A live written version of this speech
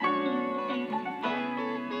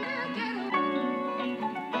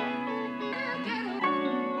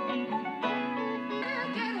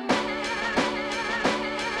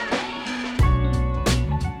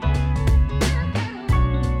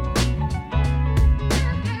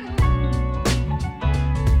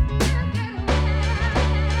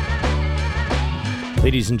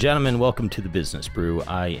Ladies and gentlemen, welcome to the Business Brew.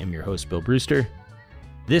 I am your host, Bill Brewster.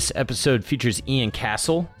 This episode features Ian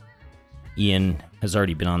Cassel. Ian has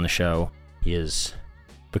already been on the show. He has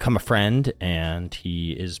become a friend, and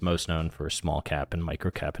he is most known for small cap and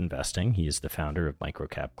micro cap investing. He is the founder of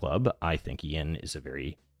Microcap Club. I think Ian is a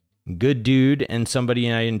very good dude and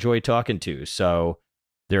somebody I enjoy talking to. So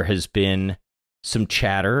there has been some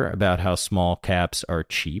chatter about how small caps are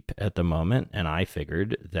cheap at the moment, and I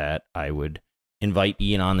figured that I would invite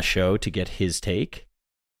Ian on the show to get his take.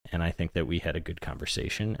 And I think that we had a good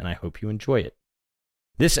conversation, and I hope you enjoy it.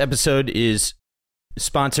 This episode is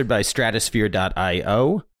sponsored by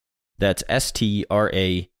Stratosphere.io. That's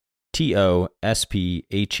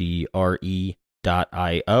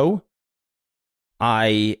STRATOSPHERE.io.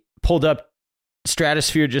 I pulled up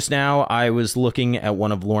Stratosphere just now. I was looking at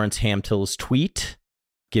one of Lawrence Hamtill's tweet,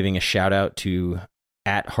 giving a shout out to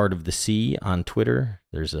 @Heart of the Sea on Twitter.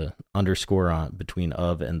 There's a underscore on between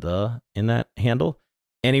of and the in that handle.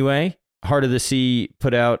 Anyway, Heart of the Sea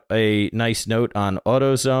put out a nice note on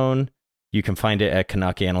AutoZone. You can find it at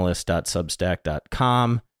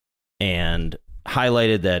canuckanalyst.substack.com and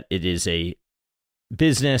highlighted that it is a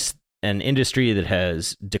business and industry that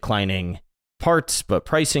has declining parts, but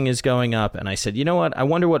pricing is going up. And I said, you know what? I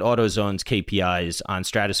wonder what AutoZone's KPIs on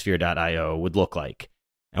Stratosphere.io would look like.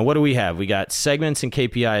 And what do we have? We got segments and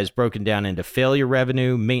KPIs broken down into failure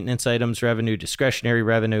revenue, maintenance items revenue, discretionary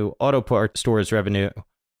revenue, auto parts stores revenue,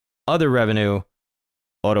 other revenue,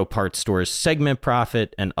 auto parts stores segment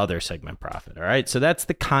profit, and other segment profit. All right. So that's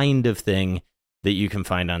the kind of thing that you can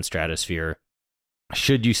find on Stratosphere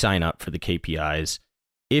should you sign up for the KPIs.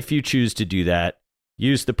 If you choose to do that,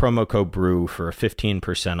 use the promo code BREW for a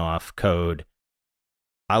 15% off code.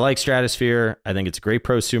 I like Stratosphere. I think it's a great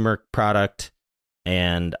prosumer product.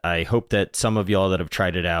 And I hope that some of y'all that have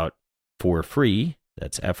tried it out for free,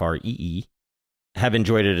 that's FREE, have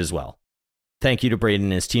enjoyed it as well. Thank you to Braden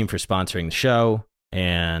and his team for sponsoring the show.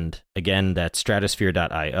 And again, that's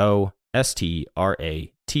stratosphere.io,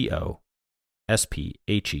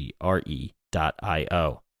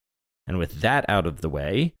 STRATOSPHERE.io. And with that out of the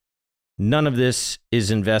way, none of this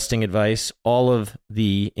is investing advice. All of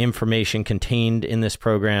the information contained in this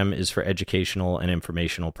program is for educational and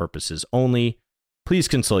informational purposes only. Please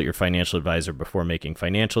consult your financial advisor before making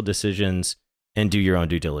financial decisions and do your own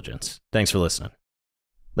due diligence. Thanks for listening.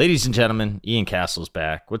 Ladies and gentlemen, Ian Cassel's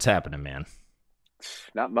back. What's happening, man?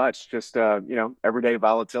 Not much, just everyday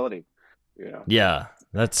volatility. Yeah,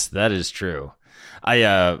 that is true.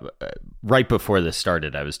 I right before this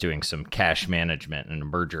started, I was doing some cash management and a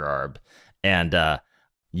merger arb, and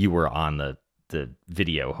you were on the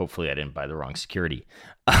video. Hopefully, I didn't buy the wrong security.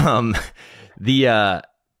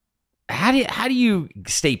 How do you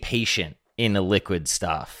stay patient in illiquid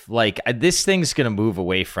stuff? Like, this thing's gonna move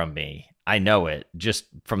away from me. I know it just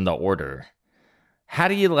from the order. How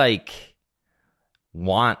do you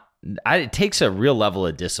it takes a real level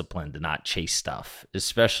of discipline to not chase stuff,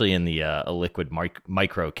 especially in the illiquid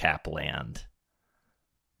micro cap land.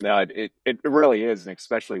 No, it really is, and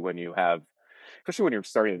especially when you're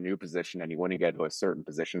starting a new position and you want to get to a certain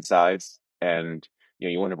position size, and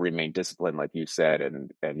you want to remain disciplined, like you said,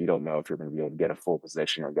 and you don't know if you're going to be able to get a full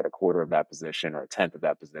position or get a quarter of that position or a tenth of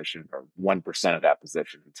that position or 1% of that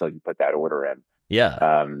position until you put that order in. Yeah.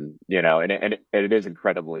 And it is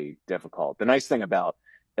incredibly difficult. The nice thing about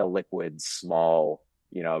illiquid, small,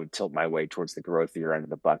 tilt my way towards the growthier end of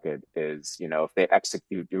the bucket is, if they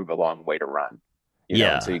execute, you have a long way to run.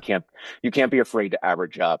 So you can't be afraid to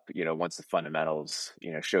average up, once the fundamentals,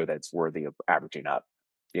 show that it's worthy of averaging up.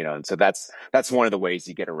 And so that's one of the ways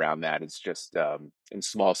you get around that. It's just in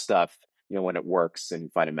small stuff, when it works and you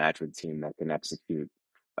find a management team that can execute,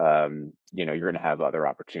 you're going to have other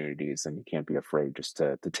opportunities, and you can't be afraid just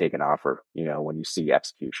to take an offer, when you see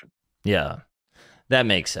execution. Yeah, that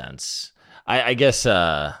makes sense. I guess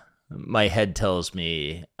my head tells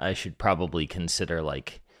me I should probably consider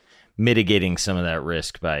mitigating some of that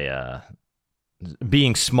risk by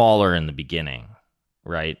being smaller in the beginning.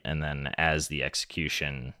 Right. And then as the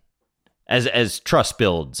execution, as trust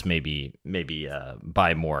builds, maybe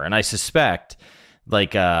buy more. And I suspect,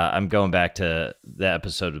 I'm going back to the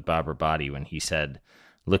episode with Bob Rabati when he said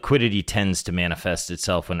liquidity tends to manifest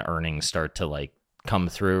itself when earnings start to come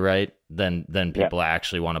through. Right. Then people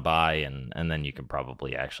actually want to buy, and then you can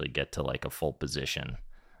probably actually get to a full position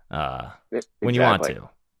when you want to.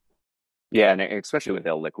 Yeah. And especially with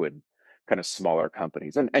illiquid kind of smaller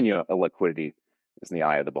companies and illiquidity is in the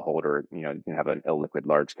eye of the beholder. You can have an illiquid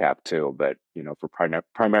large cap too, but for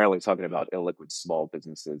primarily talking about illiquid small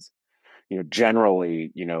businesses,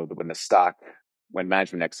 generally, when the stock when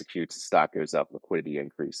management executes, the stock goes up, liquidity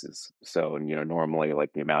increases. So, and normally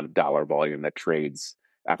like the amount of dollar volume that trades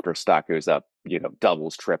after a stock goes up,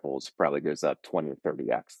 doubles, triples, probably goes up 20 or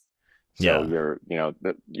 30x. So Yeah.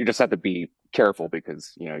 you just have to be careful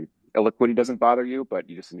because, illiquidity doesn't bother you, but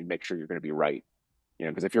you just need to make sure you're going to be right.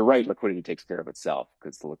 Because if you're right, liquidity takes care of itself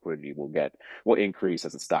because the liquidity will increase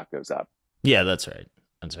as the stock goes up. Yeah, that's right.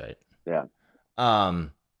 That's right. Yeah.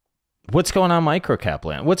 Um, what's going on microcap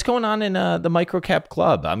land? What's going on in the microcap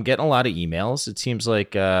club? I'm getting a lot of emails. It seems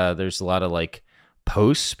like there's a lot of like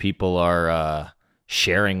posts. People are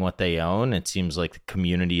sharing what they own. It seems like the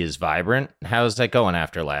community is vibrant. How's that going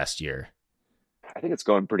after last year? I think it's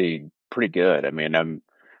going pretty good. I mean, I'm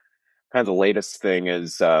kind of the latest thing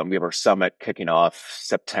is we have our summit kicking off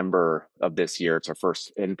September of this year. It's our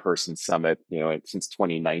first in-person summit, since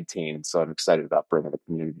 2019. So I'm excited about bringing the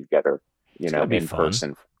community together, It's got to be in fun.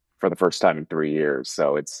 person for the first time in 3 years.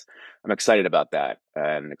 So I'm excited about that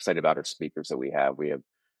and excited about our speakers that we have. We have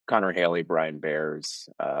Connor Haley, Brian Bears,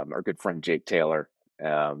 our good friend Jake Taylor,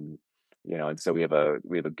 um, and so we have a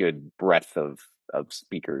good breadth of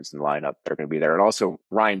speakers and lineup that are going to be there, and also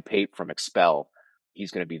Ryan Pate from Expel.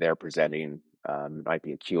 He's going to be there presenting. Might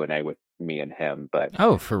be a Q&A with me and him, but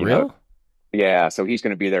Oh, for you know, real? yeah. So he's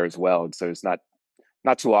going to be there as well. And so it's not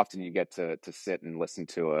too often you get to sit and listen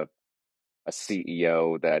to a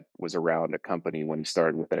CEO that was around a company when he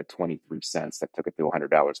started with it at 23 cents that took it to $100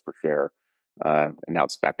 per share, and now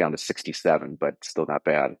it's back down to 67, but still not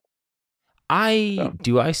bad.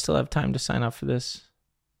 So I still have time to sign up for this?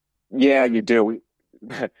 yeah, you do.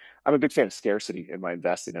 I'm a big fan of scarcity in my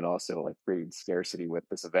investing and also like creating scarcity with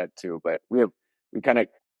this event too. But we kind of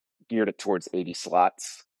geared it towards 80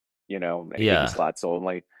 slots, 80 Yeah. slots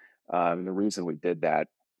only. And the reason we did that,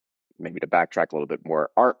 maybe to backtrack a little bit more,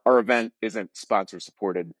 our event isn't sponsor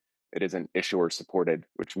supported. It isn't issuer supported,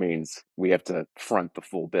 which means we have to front the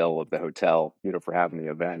full bill of the hotel, for having the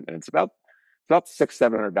event. And it's about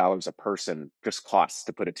 $600-700 a person just costs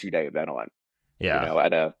to put a 2-day event on,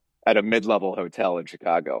 Yeah. at a mid-level hotel in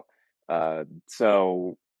Chicago.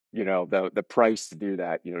 So the price to do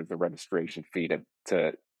that, the registration fee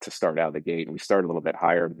to start out of the gate, and we started a little bit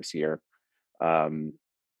higher this year. Um,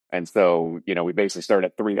 and so we basically started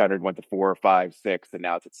at 300, went to 4, 5, 6, and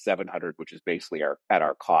now it's at 700, which is basically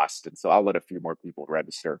our cost. And so I'll let a few more people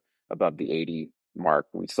register above the 80 mark.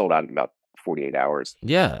 We sold out in about 48 hours,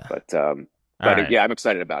 Yeah. but All right. yeah, I'm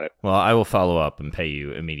excited about it. Well, I will follow up and pay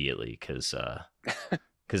you immediately because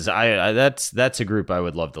I that's a group I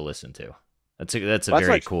would love to listen to. That's a Well, that's very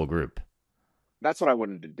what cool group. I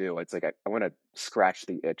wanted to do. It's like I want to scratch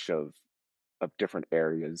the itch of different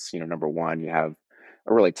areas. Number one, you have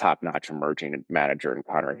a really top-notch emerging manager in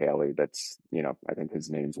Connor Haley. That's I think his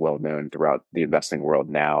name's well known throughout the investing world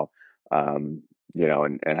now. And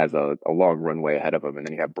has a long runway ahead of him. And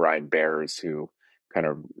then you have Brian Bears, who kind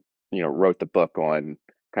of wrote the book on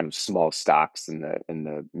kind of small stocks in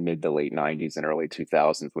the mid to late 90s and early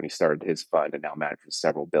 2000s when he started his fund, and now manages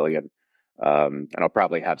several billion. And I'll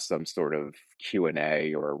probably have some sort of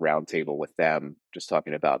Q&A or a roundtable with them, just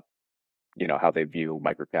talking about how they view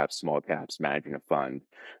microcaps, small caps, managing a fund,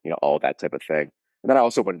 all that type of thing. And then I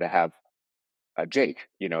also wanted to have Jake,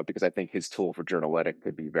 because I think his tool for Journalytic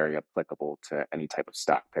could be very applicable to any type of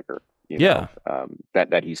stock picker, Yeah.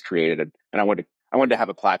 that he's created. And I wanted to have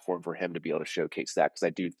a platform for him to be able to showcase that because I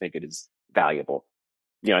do think it is valuable.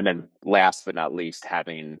 And then last but not least,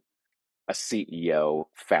 having a CEO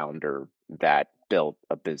founder that built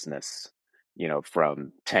a business,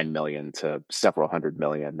 from 10 million to several hundred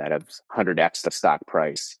million that has 100x the stock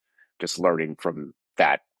price, just learning from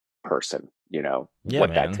that person, Yeah,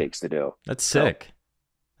 what that man. takes to do. That's So, sick.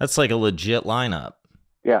 That's like a legit lineup.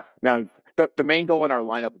 yeah. Now, the main goal in our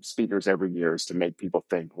lineup of speakers every year is to make people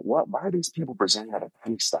think, why are these people presenting at a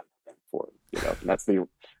penny stock for? And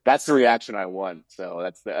that's the reaction I want. So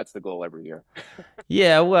that's the goal every year.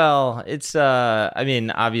 Yeah, well, it's I mean,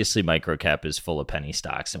 obviously microcap is full of penny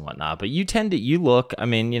stocks and whatnot, but you look, I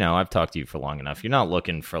mean, I've talked to you for long enough. You're not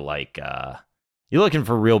looking for like you're looking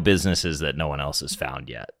for real businesses that no one else has found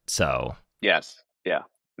yet. So, Yes. Yeah.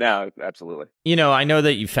 No, absolutely. I know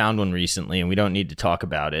that you found one recently and we don't need to talk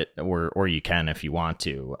about it, or you can if you want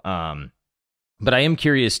to. But I am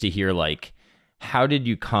curious to hear, like, how did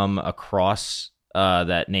you come across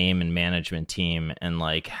that name and management team, and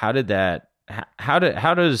like how did that how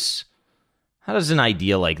does an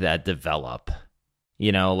idea like that develop?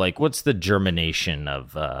 Like, what's the germination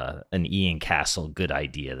of an Ian Cassel good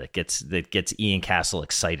idea that gets Ian Cassel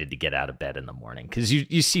excited to get out of bed in the morning? Because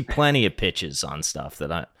you see plenty of pitches on stuff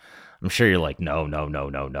that I'm sure you're like, no, no, no,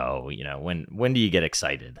 no, no. When do you get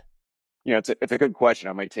excited? It's a good question.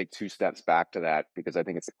 I might take two steps back to that because I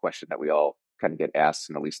think it's a question that we all kind of get asked,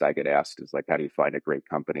 and at least I get asked is like, how do you find a great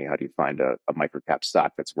company? How do you find a microcap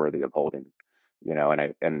stock that's worthy of holding?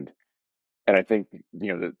 And I think,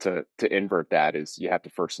 to invert that is you have to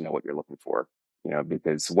first know what you're looking for,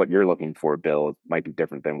 because what you're looking for, Bill, might be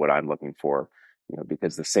different than what I'm looking for,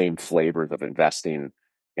 because the same flavors of investing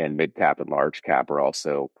in mid cap and large cap are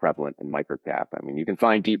also prevalent in micro cap. I mean, you can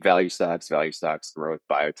find deep value stocks, growth,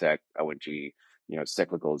 biotech, ONG,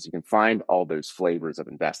 cyclicals. You can find all those flavors of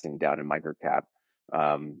investing down in micro cap.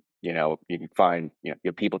 You can find, you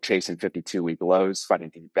have people chasing 52-week lows, finding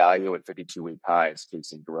deep value at 52-week highs,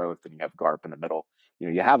 chasing growth, and you have GARP in the middle.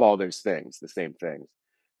 You have all those things, the same things.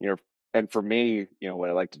 You know, and for me, what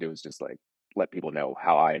I like to do is just like let people know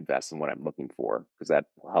how I invest and what I'm looking for, because that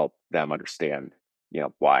will help them understand,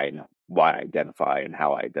 why I identify and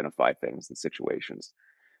how I identify things and situations.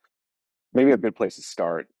 Maybe a good place to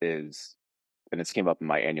start is, and this came up in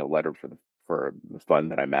my annual letter for the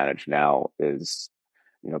fund that I manage now, is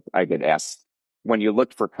I get asked when you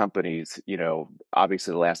look for companies,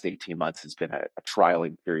 obviously the last 18 months has been a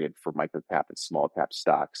trialing period for micro cap and small cap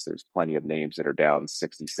stocks. There's plenty of names that are down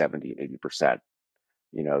 60, 70, 80%.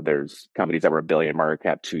 There's companies that were a billion market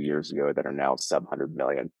cap 2 years ago that are now sub 100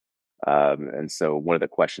 million. And so one of the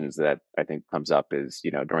questions that I think comes up is,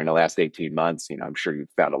 during the last 18 months, I'm sure you've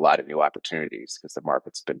found a lot of new opportunities because the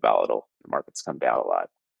market's been volatile. The market's come down a lot.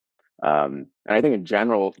 And I think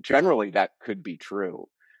generally that could be true.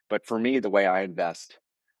 But for me, the way I invest,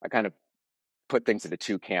 I kind of put things into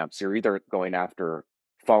two camps. You're either going after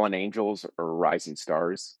fallen angels or rising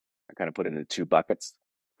stars. I kind of put it into two buckets.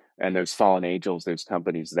 And those fallen angels, those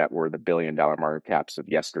companies that were the billion-dollar market caps of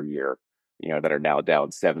yesteryear, that are now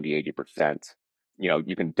down 70, 80%,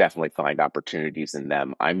 you can definitely find opportunities in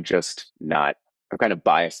them. I'm kind of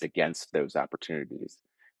biased against those opportunities.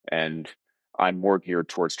 And I'm more geared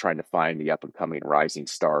towards trying to find the up and coming rising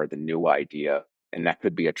star, the new idea. And that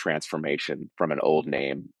could be a transformation from an old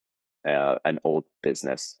name, an old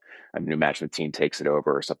business. A new management team takes it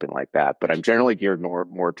over or something like that. But I'm generally geared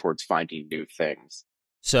more towards finding new things.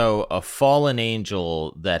 So a fallen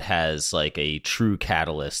angel that has like a true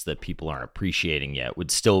catalyst that people aren't appreciating yet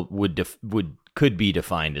would could be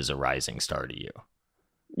defined as a rising star to you,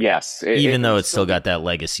 Yes, even it though would it's still still be. got that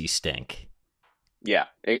legacy stink. Yeah,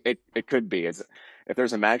 it could be. If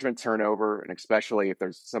there's a management turnover, and especially if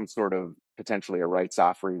there's some sort of potentially a rights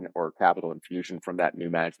offering or capital infusion from that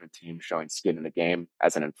new management team showing skin in the game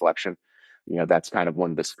as an inflection, that's kind of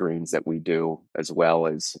one of the screens that we do, as well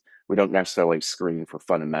as we don't necessarily screen for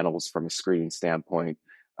fundamentals from a screening standpoint,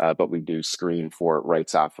 but we do screen for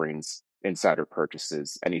rights offerings, insider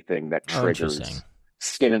purchases, anything that Oh, interesting. triggers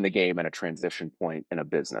skin in the game at a transition point in a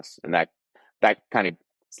business, and that kind of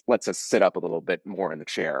lets us sit up a little bit more in the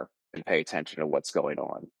chair and pay attention to what's going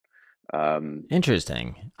on. Um,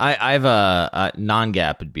 Interesting. I've a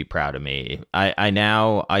non-gap would be proud of me.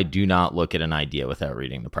 I do not look at an idea without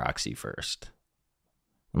reading the proxy first.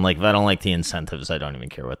 I'm like, if I don't like the incentives, I don't even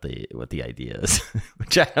care what the idea is.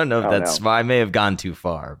 Which I don't know if oh that's no, I may have gone too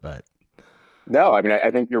far, but no. I mean, I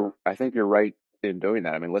think you're right in doing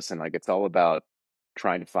that. I mean, listen, like it's all about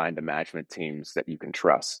trying to find the management teams that you can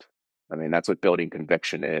trust. I mean, that's what building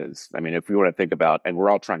conviction is. I mean, if we want to think about, and we're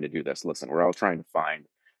all trying to do this. Listen, we're all trying to find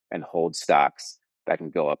and hold stocks that can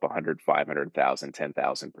go up 100, 500,000,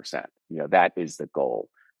 10,000%. That is the goal.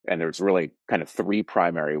 And there's really kind of three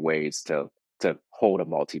primary ways to hold a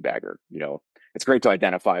multi-bagger. It's great to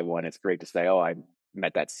identify one. It's great to say, oh, I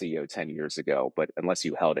met that CEO 10 years ago, but unless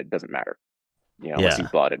you held it, it doesn't matter, unless you yeah.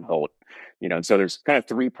 bought it and hold. And so there's kind of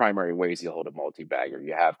three primary ways you hold a multi-bagger.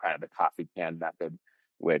 You have kind of the coffee can method,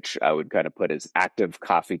 which I would kind of put as active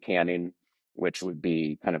coffee canning, which would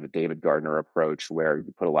be kind of a David Gardner approach where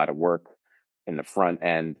you put a lot of work in the front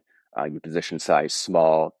end, you position size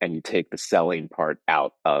small, and you take the selling part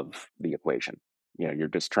out of the equation. You're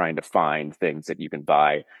just trying to find things that you can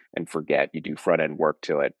buy and forget. You do front end work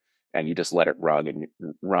to it, and you just let it run,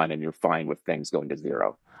 and you're fine with things going to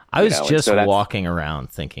zero. I was And just so that's walking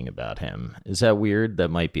around thinking about him. Is that weird? That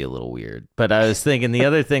might be a little weird. But I was thinking the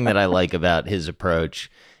other thing that I like about his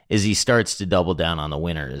approach is he starts to double down on the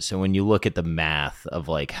winners. And when you look at the math of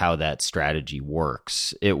like how that strategy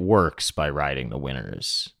works, it works by riding the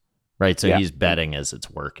winners. Right? So yeah, he's betting as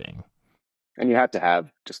it's working. and you have to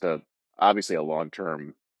have just obviously a long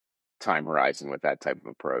term time horizon with that type of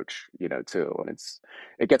approach, too. And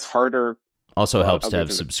it gets harder. Also Well, helps I'll to get have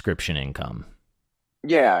to the subscription income.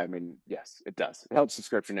 Yeah, I mean, yes, it does. It helps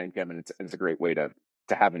subscription income, and it's a great way to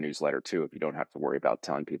have a newsletter too if you don't have to worry about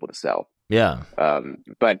telling people to sell. Yeah.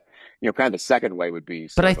 But kind of the second way would be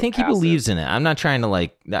But sort I of a think he passive. believes in it. I'm not trying to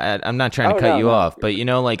I'm not trying to Oh cut no, you no. off, but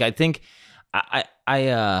like I think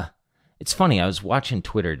it's funny. I was watching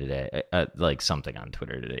Twitter today, like something on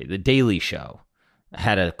Twitter today. The Daily Show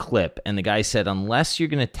had a clip, and the guy said, "Unless you're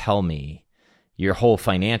going to tell me your whole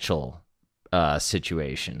financial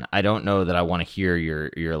situation, I don't know that I want to hear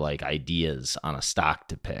your like ideas on a stock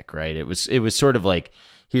to pick." Right? It was sort of like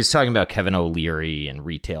he was talking about Kevin O'Leary and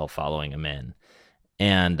retail following him in,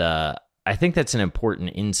 and I think that's an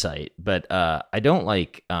important insight. But I don't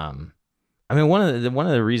like. I mean, one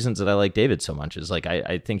of the reasons that I like David so much is like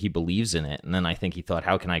I think he believes in it, and then I think he thought,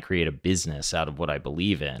 how can I create a business out of what I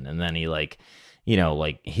believe in? And then he like,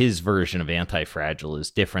 like his version of anti-fragile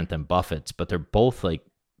is different than Buffett's, but they're both like,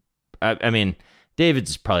 I mean,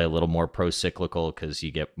 David's is probably a little more pro-cyclical because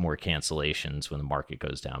you get more cancellations when the market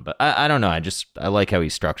goes down. But I don't know. I like how he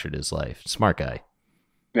structured his life. Smart guy.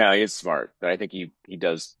 No, he is smart, but I think he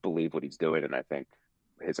does believe what he's doing, and I think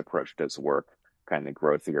his approach does work. Kind of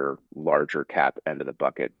growthier, larger cap end of the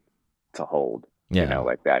bucket to hold, Yeah.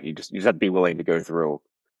 like that. You just have to be willing to go through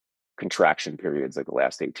contraction periods like the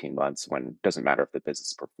last 18 months when it doesn't matter if the business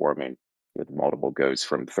is performing. The multiple goes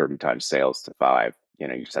from 30 times sales to five. You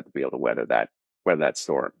just have to be able to weather that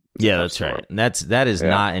storm. It's a Yeah, tough that's right. storm. And that is Yeah,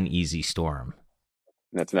 not an easy storm.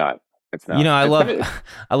 it's not. It's You not. know, I It's love kind of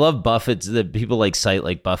I love Buffett's the people like cite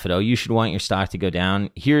like Buffett, oh, you should want your stock to go down.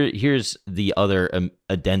 Here's the other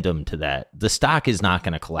addendum to that. The stock is not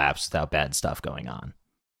going to collapse without bad stuff going on.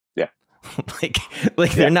 yeah, like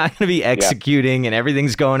like they're yeah, not going to be yeah. executing and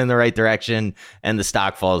everything's going in the right direction and the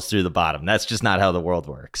stock falls through the bottom. That's just not how the world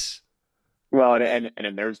works. Well, and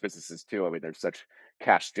in there's businesses too. I mean, they're such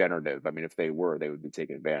cash generative. I mean, if they were, they would be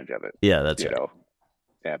taking advantage of it. Yeah, that's You right. know,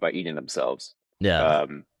 yeah, by eating themselves. Yeah.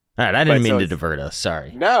 Um, All right, I didn't but mean so to it's divert us.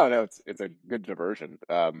 Sorry. no, it's a good diversion.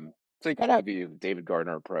 So you kind of have the David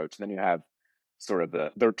Gardner approach, and then you have sort of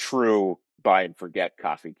the true buy and forget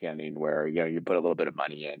coffee canning, where you put a little bit of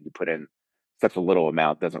money in, you put in such a little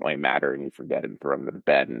amount, doesn't really matter, and you forget it and throw them to the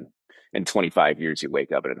bed, and in 25 years you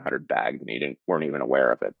wake up at 100 bags and you weren't even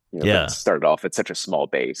aware of it, but it Yeah. started off at such a small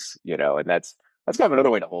base, and that's kind of another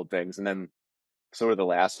way to hold things. And then sort of the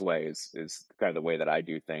last way is kind of the way that I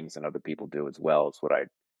do things and other people do as well. It's what I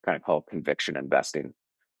kind of call conviction investing.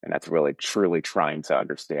 And that's really truly trying to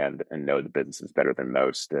understand and know the businesses better than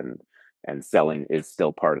most. And selling is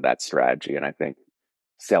still part of that strategy. And I think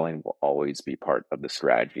selling will always be part of the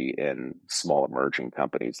strategy in small emerging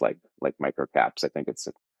companies like microcaps. I think it's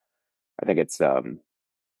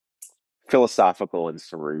philosophical and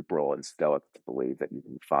cerebral and stoic to believe that you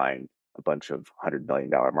can find a bunch of $100 million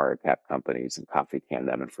market cap companies and coffee can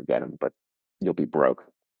them and forget them, but you'll be broke.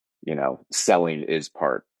 Selling is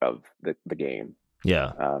part of the game.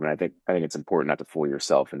 Yeah. And I think it's important not to fool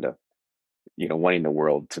yourself into wanting the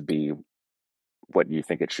world to be what you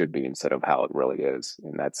think it should be instead of how it really is.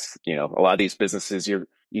 And that's a lot of these businesses,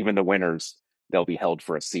 even the winners, they'll be held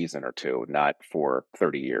for a season or two, not for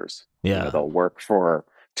 30 years. Yeah. They'll work for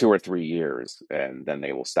 2 or 3 years and then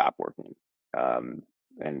they will stop working. Um,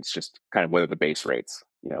 and it's just kind of what are the base rates.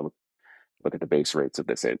 Look at the base rates of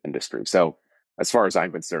this industry. So as far as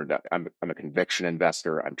I'm concerned, I'm a conviction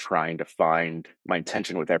investor. I'm trying to find my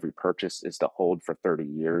intention with every purchase is to hold for 30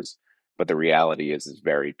 years. But the reality is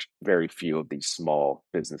very, very few of these small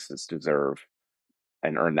businesses deserve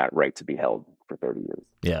and earn that right to be held for 30 years.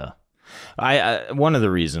 Yeah. I one of the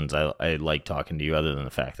reasons I like talking to you, other than the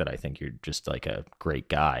fact that I think you're just like a great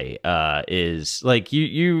guy, is like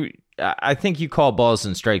I think you call balls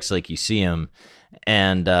and strikes like you see them,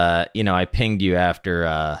 and I pinged you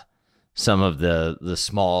after some of the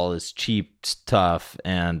small is cheap stuff,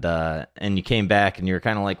 and you came back and you're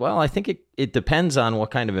kind of like, well, I think it depends on what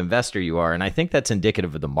kind of investor you are, and I think that's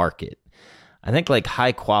indicative of the market. I think like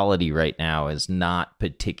high quality right now is not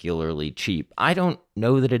particularly cheap. I don't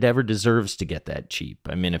know that it ever deserves to get that cheap.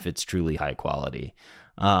 I mean, if it's truly high quality.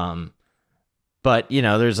 Um, but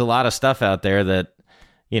there's a lot of stuff out there that,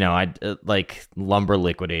 I like Lumber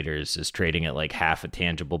Liquidators is trading at like half a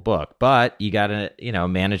tangible book, but you got to,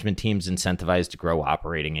 management teams incentivized to grow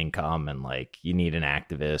operating income, and like you need an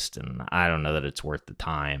activist, and I don't know that it's worth the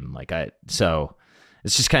time. So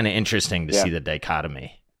it's just kind of interesting to Yeah, see the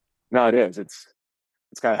dichotomy. no, it is. It's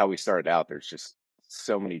kind of how we started out. There's just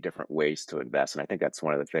so many different ways to invest. And I think that's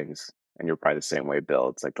one of the things, and you're probably the same way, Bill.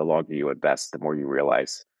 It's like the longer you invest, the more you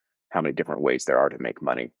realize how many different ways there are to make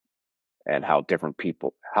money and how different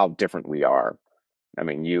we are. I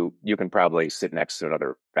mean, you can probably sit next to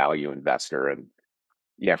another value investor and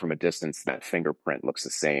yeah, from a distance, that fingerprint looks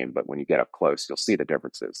the same, but when you get up close, you'll see the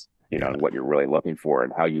differences, Yeah. and what you're really looking for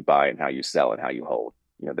and how you buy and how you sell and how you hold.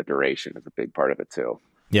 the duration is a big part of it too.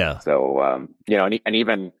 Yeah. So, and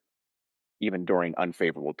even during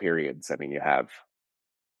unfavorable periods, I mean, you have,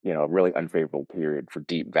 a really unfavorable period for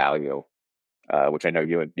deep value, which I know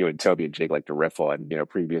you and Toby and Jake like to riff on,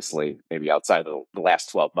 previously, maybe outside of the last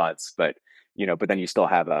 12 months, but then you still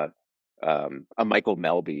have a Michael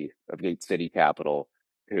Melby of Gate City Capital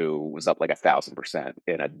who was up like 1,000%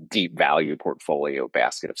 in a deep value portfolio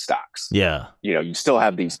basket of stocks. Yeah. You still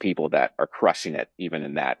have these people that are crushing it even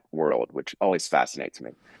in that world, which always fascinates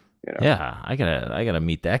me. You know, Yeah. I gotta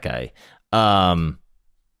meet that guy. Um,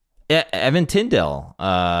 Evan Tyndall,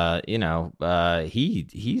 he's,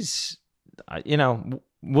 we'll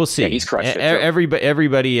yeah, see. he's crushed it too.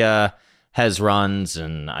 Everybody has runs,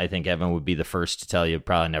 and I think Evan would be the first to tell you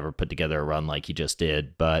probably never put together a run like he just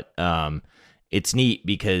did. But it's neat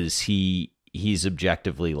because he's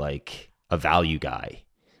objectively like a value guy.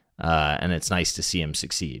 And it's nice to see him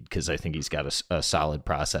succeed because I think he's got a solid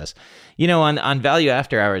process. On value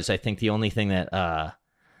after hours, I think the only thing that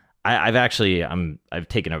I've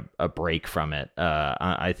taken a break from it.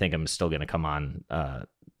 I think I'm still going to come on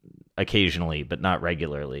occasionally, but not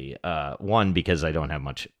regularly. One, because I don't have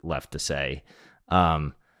much left to say.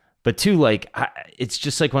 But two, like it's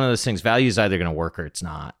just like one of those things. Value is either going to work or it's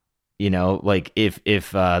not. Like if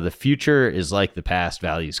the future is like the past,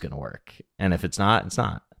 value is going to work, and if it's not, it's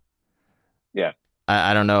not. Yeah.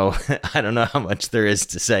 I don't know. I don't know how much there is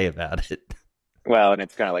to say about it. Well, and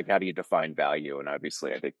it's kind of like, how do you define value? And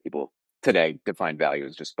obviously, I think people today define value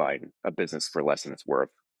as just buying a business for less than it's worth,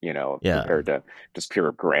 Yeah. compared to just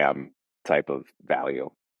pure Graham type of value,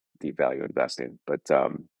 deep value investing. But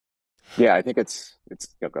yeah, I think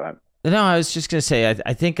go ahead. No, I was just gonna say.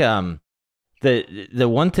 I think the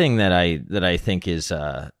one thing that I think is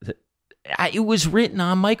it was written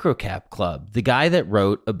on Microcap Club. The guy that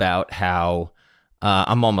wrote about how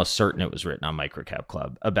I'm almost certain it was written on Microcap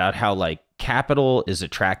Club about how like capital is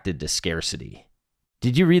attracted to scarcity.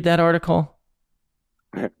 Did you read that article?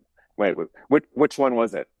 Wait, which one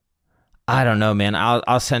was it? I don't know, man.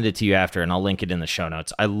 I'll send it to you after, and I'll link it in the show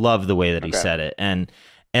notes. I love the way that he Okay. said it, and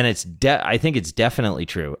I think it's definitely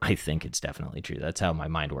true. I think it's definitely true. That's how my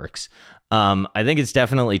mind works. I think it's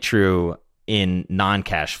definitely true in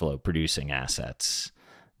non-cash flow producing assets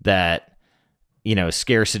that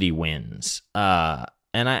scarcity wins. I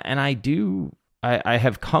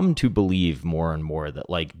have come to believe more and more that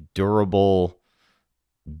like durable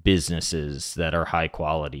businesses that are high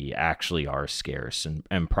quality actually are scarce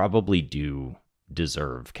and probably do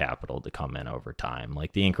deserve capital to come in over time.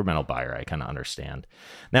 Like the incremental buyer, I kind of understand.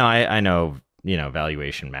 Now I know,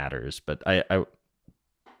 valuation matters, but I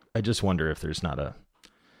just wonder if there's not a,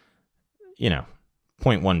 Yeah.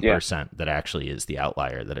 0.1% that actually is the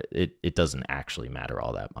outlier, that it doesn't actually matter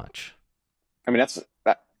all that much. I mean, that's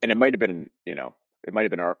that, and it might have been,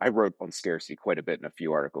 I wrote on scarcity quite a bit in a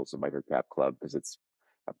few articles of Microcap Club because it's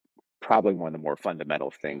uh, probably one of the more fundamental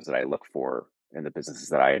things that I look for in the businesses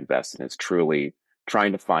that I invest in is truly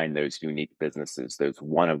trying to find those unique businesses, those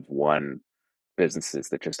one of one businesses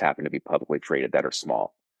that just happen to be publicly traded that are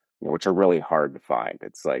small, which are really hard to find.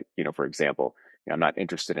 It's like, for example, I'm not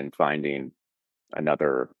interested in finding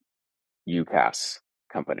another UCAS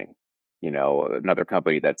company, another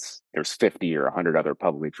company there's 50 or 100 other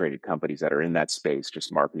publicly traded companies that are in that space,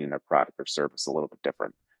 just marketing their product or service a little bit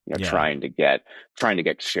different, Yeah. trying to get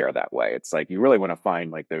share that way. It's like, you really want to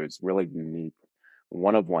find like those really unique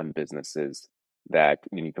one of one businesses that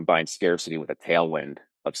you combine scarcity with a tailwind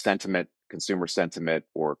of sentiment, consumer sentiment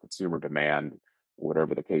or consumer demand,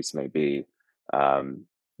 whatever the case may be. Um,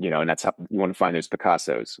 and that's how you want to find those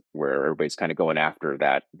Picassos where everybody's kind of going after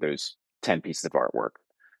those 10 pieces of artwork.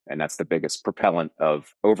 And that's the biggest propellant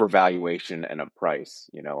of overvaluation and of price.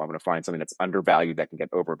 I'm going to find something that's undervalued that can get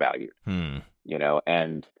overvalued, Hmm.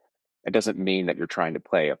 and it doesn't mean that you're trying to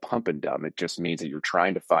play a pump and dump. It just means that you're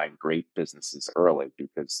trying to find great businesses early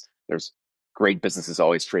because there's great businesses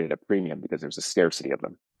always traded at premium because there's a scarcity of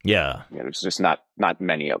them. Yeah. There's just not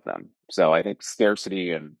many of them. So I think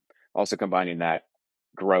scarcity and also combining that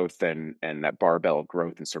growth and that barbell of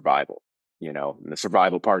growth and survival. And the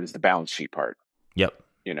survival part is the balance sheet part. Yep.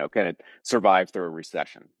 Can it survive through a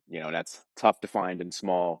recession? And that's tough to find in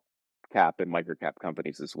small cap and micro cap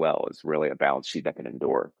companies as well. Is really a balance sheet that can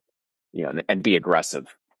endure, and be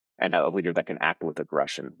aggressive, and a leader that can act with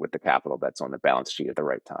aggression with the capital that's on the balance sheet at the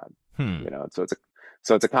right time. Hmm. So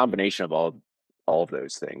it's a combination of all of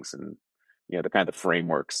those things, and the kind of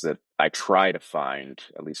frameworks that I try to find,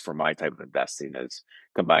 at least for my type of investing, is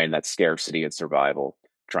combining that scarcity and survival,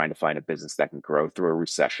 trying to find a business that can grow through a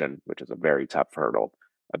recession, which is a very tough hurdle,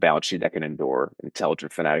 a balance sheet that can endure,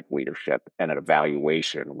 intelligent fanatic leadership, and an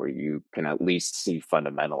evaluation where you can at least see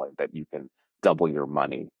fundamentally that you can double your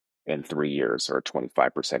money in 3 years or a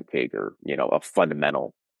 25% CAGR, a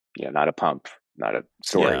fundamental, not a pump, not a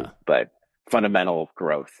story, Yeah. but fundamental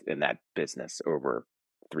growth in that business over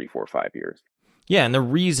 3, 4, 5 years. Yeah, and the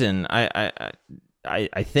reason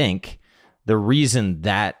I think the reason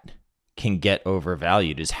that can get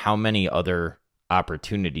overvalued is how many other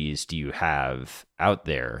opportunities do you have out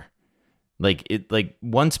there? Like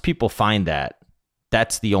once people find that,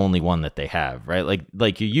 that's the only one that they have, right?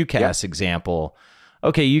 Like your Yeah. UCAS example.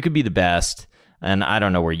 Okay, you could be the best, and I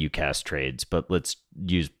don't know where UCAS trades, but let's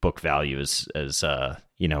use book value as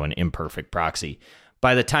an imperfect proxy.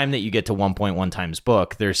 By the time that you get to 1.1 times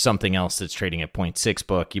book, there's something else that's trading at zero point 0.6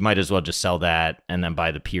 book. You might as well just sell that and then buy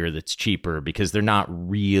the peer that's cheaper because they're not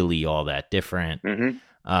really all that different.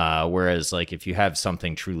 Mm-hmm. Whereas, like, if you have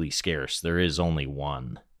something truly scarce, there is only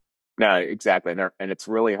one. No, exactly. And it's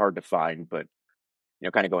really hard to find, but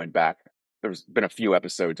kind of going back, there's been a few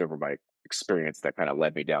episodes over my experience that kind of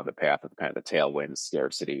led me down the path of kind of the tailwind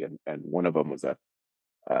scarcity. And one of them was uh,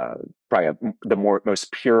 probably the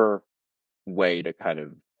most pure way to kind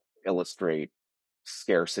of illustrate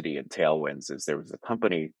scarcity and tailwinds is there was a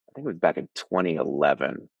company, I think it was back in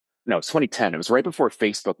 2011. No, it's 2010. It was right before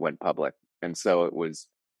Facebook went public. And so it was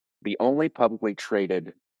the only publicly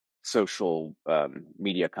traded social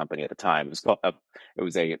media company at the time. It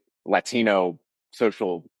was a Latino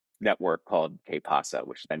social network called Kpasa,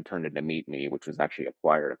 which then turned into Meet Me, which was actually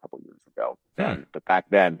acquired a couple years ago. Hmm. But back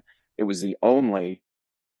then, it was the only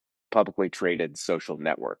publicly traded social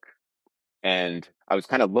network. And I was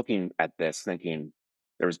kind of looking at this thinking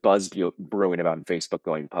there was brewing about Facebook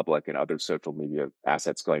going public and other social media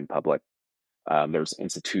assets going public. There's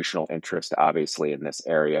institutional interest, obviously, in this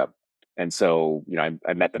area. And so,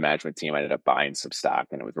 I met the management team. I ended up buying some stock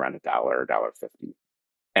and it was around a dollar 50.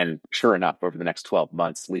 And sure enough, over the next 12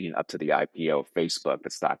 months leading up to the IPO of Facebook, the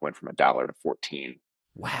stock went from a dollar to 14.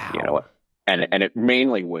 You know, Wow. and it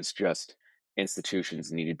mainly was just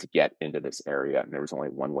institutions needed to get into this area, and there was only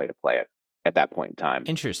one way to play it at that point in time.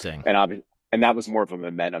 Interesting. And that was more of a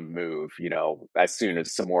momentum move. As soon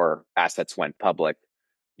as some more assets went public,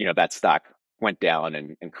 that stock went down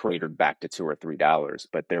and cratered back to $2 or $3.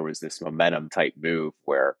 But there was this momentum type move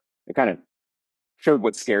where it kind of showed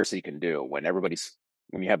what scarcity can do when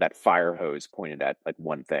you have that fire hose pointed at like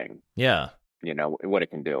one thing, Yeah. what it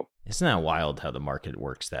can do. Isn't that wild how the market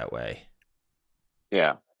works that way?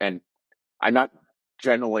 Yeah. And I'm not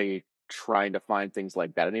generally trying to find things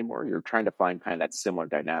like that anymore. You're trying to find kind of that similar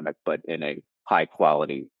dynamic, but in a high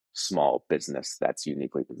quality small business that's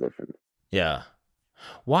uniquely positioned. Yeah.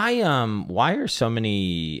 Why are so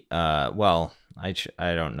many well, I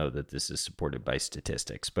don't know that this is supported by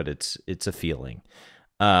statistics, but it's a feeling.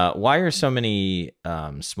 Why are so many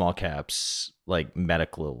small caps like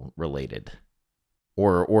medical related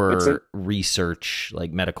or research,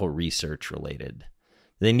 like medical research related?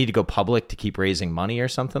 They need to go public to keep raising money or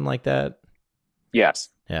something like that? Yes.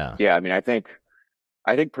 Yeah. Yeah. I mean, I think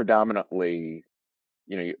predominantly,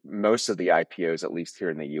 most of the IPOs, at least here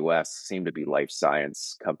in the US, seem to be life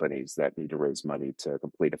science companies that need to raise money to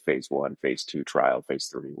complete a phase 1, phase 2 trial, phase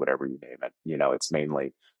 3, whatever you name it. It's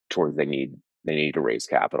mainly towards they need to raise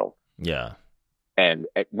capital. Yeah. And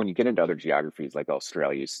when you get into other geographies like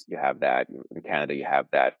Australia, you have that. In Canada, you have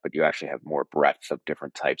that, but you actually have more breadth of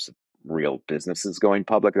different types of real businesses going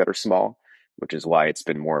public that are small, which is why it's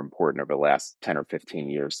been more important over the last 10 or 15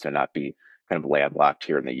 years to not be kind of landlocked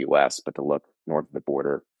here in the US, but to look north of the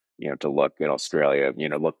border, to look in Australia,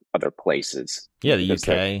 look other places. Yeah, the Because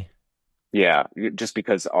UK. yeah, just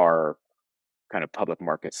because our kind of public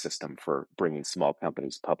market system for bringing small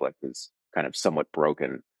companies public is kind of somewhat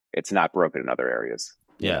broken. It's not broken in other areas,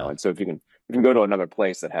 Yeah. and so if you can go to another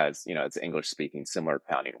place that has, it's English speaking, similar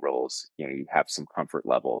accounting rules, you have some comfort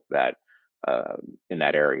level that uh, in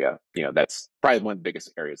that area, that's probably one of the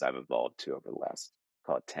biggest areas I've evolved to over the last,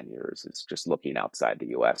 call it 10 years, is just looking outside the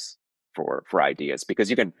US for ideas, because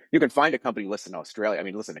you can find a company listed in Australia. I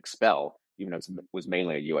mean, listen, Expel, even though it was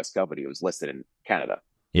mainly a US company, it was listed in Canada.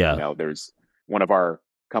 Yeah. There's one of our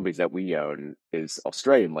companies that we own is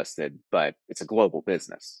Australian listed, but it's a global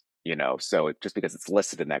business, so just because it's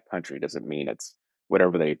listed in that country doesn't mean it's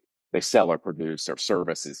whatever they sell or produce or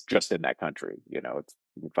service is just in that country. You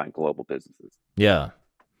can find global businesses. Yeah.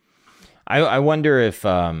 I wonder if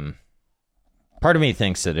part of me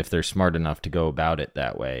thinks that if they're smart enough to go about it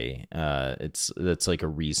that way, that's like a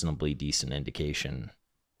reasonably decent indication.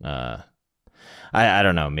 I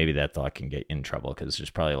don't know. Maybe that thought can get you in trouble because there's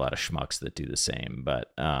probably a lot of schmucks that do the same.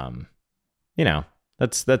 But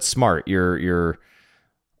that's smart. You're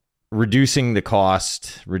reducing the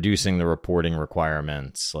cost, reducing the reporting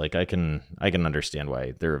requirements. Like I can understand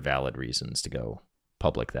why there are valid reasons to go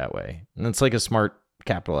public that way. And it's like a smart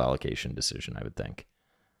capital allocation decision, I would think.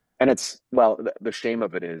 And it's, well, the shame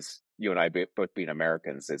of it is, you and I both being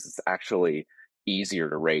Americans, is it's actually easier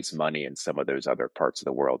to raise money in some of those other parts of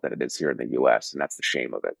the world than it is here in the US. And that's the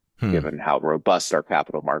shame of it, Hmm. given how robust our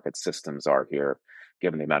capital market systems are here,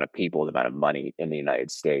 given the amount of people, the amount of money in the United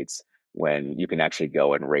States, when you can actually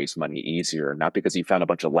go and raise money easier, not because you found a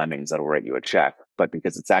bunch of lemmings that'll write you a check, but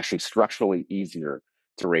because it's actually structurally easier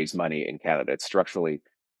to raise money in Canada. It's structurally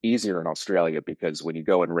easier in Australia because when you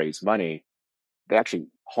go and raise money, they actually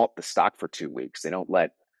halt the stock for 2 weeks. They don't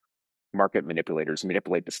let market manipulators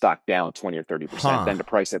manipulate the stock down 20 or 30%, Huh. then the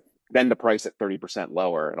price at 30%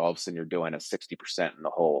 lower, and all of a sudden you're doing a 60% in the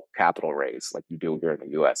whole capital raise like you do here in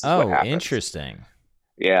the US is what Oh, happens. interesting.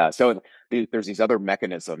 Yeah. So there's these other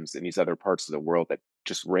mechanisms in these other parts of the world that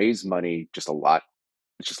just raise money just a lot.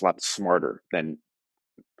 It's just a lot smarter than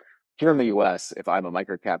here in the US. If I'm a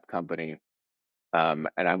microcap company, and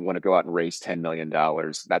I want to go out and raise $10 million,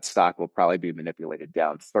 that stock will probably be manipulated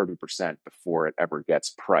down 30% before it ever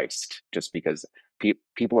gets priced, just because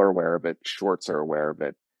people are aware of it, shorts are aware of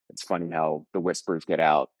it. It's funny how the whispers get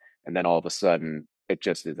out, and then all of a sudden, it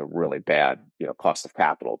just is a really bad, cost of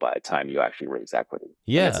capital by the time you actually raise equity,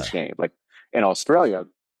 and that's a Yeah. shame. Like in Australia,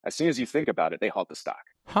 as soon as you think about it, they halt the stock.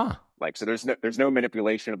 Huh. Like, so there's no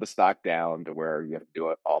manipulation of the stock down to where you have to do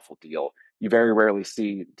an awful deal. You very rarely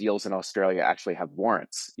see deals in Australia actually have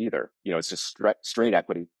warrants either. It's just straight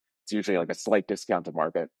equity. It's usually like a slight discount to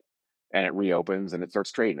market, and it reopens and it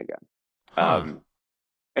starts trading again. Huh.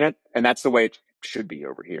 And that's the way it should be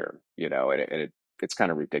over here. It's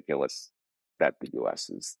kind of ridiculous that the U.S.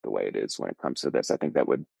 is the way it is when it comes to this. I think that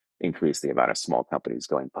would increase the amount of small companies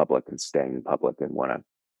going public and staying public and want to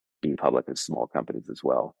be public as small companies as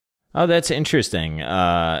well. Oh, that's interesting.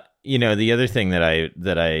 The other thing I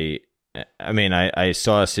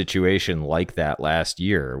saw a situation like that last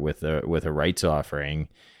year with a rights offering,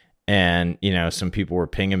 and some people were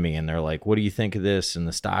pinging me, and they're like, "What do you think of this?" And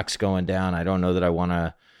the stock's going down. I don't know that I want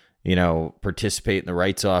to, participate in the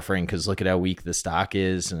rights offering because look at how weak the stock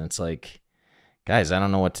is, and it's like, guys, I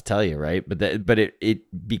don't know what to tell you, right? But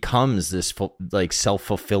it becomes this like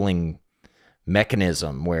self-fulfilling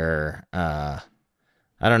mechanism where I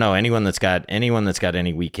don't know, anyone that's got any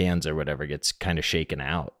weak hands or whatever gets kind of shaken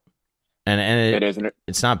out. And It isn't.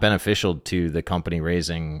 it's not beneficial to the company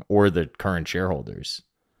raising or the current shareholders.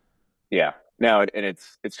 Yeah, no, and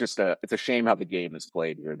it's just it's a shame how the game is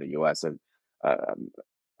played here in the U.S.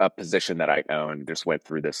 A position that I own just went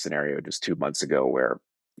through this scenario just 2 months ago, where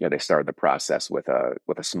they started the process with a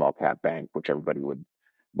small cap bank, which everybody would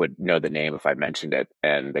know the name if I mentioned it,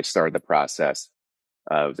 and they started the process.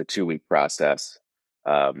 It was a 2 week process.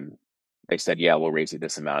 Um, they said, "Yeah, we'll raise you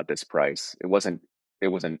this amount at this price." It wasn't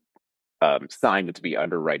signed to be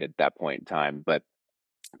underwritten at that point in time, but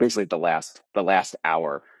basically the last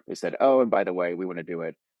hour they said, "Oh, and by the way, we want to do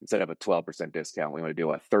it instead of a 12% discount, we want to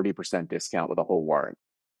do a 30% discount with a whole warrant,"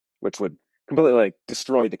 which would completely like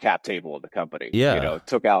destroy the cap table of the company. Yeah.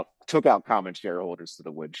 Took out common shareholders to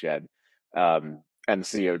the woodshed. And the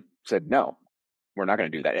CEO said, "No, we're not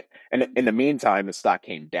going to do that." And in the meantime, the stock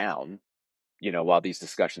came down, while these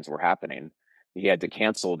discussions were happening. He had to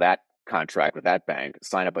cancel that contract with that bank,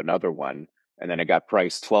 sign up another one, and then it got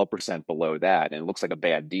priced 12% below that. And it looks like a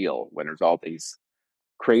bad deal when there's all these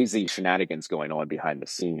crazy shenanigans going on behind the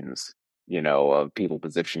scenes, of people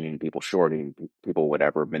positioning, people shorting, people,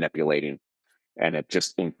 whatever, manipulating. And it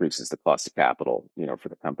just increases the cost of capital, for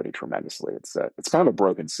the company tremendously. It's kind of a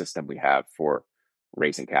broken system we have for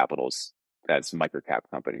raising capitals as microcap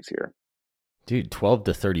companies here. Dude, 12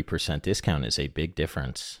 to 30% discount is a big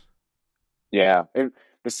difference. Yeah, and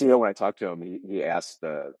the CEO, when I talked to him, he asked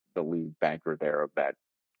the lead banker there of that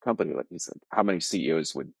company, like he said, how many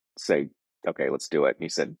CEOs would say, "Okay, let's do it," and he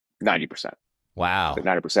said 90%. So Wow.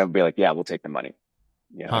 90% would be like, "Yeah, we'll take the money."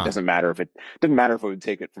 It Huh. doesn't matter if it would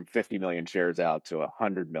take it from 50 million shares out to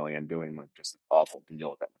 100 million, doing like just an awful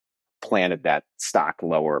deal that planted that stock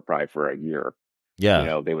lower probably for a year.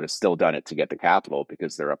 Yeah. They would have still done it to get the capital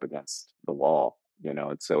because they're up against the wall.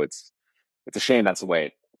 And so it's a shame that's the way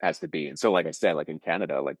it has to be. And so, like I said, like in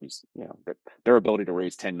Canada, like their ability to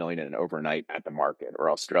raise 10 million in an overnight at the market,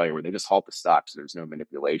 or Australia, where they just halt the stock, so there's no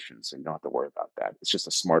manipulation, so you don't have to worry about that. It's just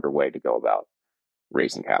a smarter way to go about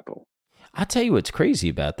raising capital. I'll tell you what's crazy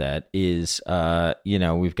about that is,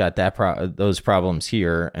 we've got those problems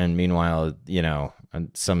here, and meanwhile, and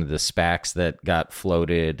some of the SPACs that got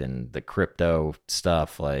floated and the crypto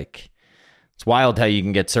stuff, like it's wild how you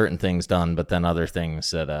can get certain things done, but then other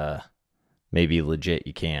things that maybe legit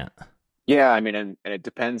you can't. Yeah, I mean, and it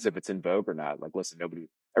depends if it's in vogue or not. Like, listen,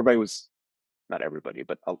 everybody was, not everybody,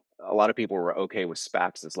 but a lot of people were okay with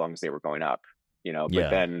SPACs as long as they were going up, but Yeah.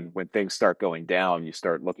 then when things start going down, you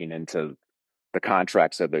start looking into the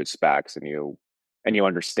contracts of those SPACs, and you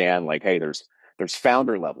understand, like, hey, there's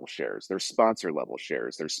founder level shares, there's sponsor level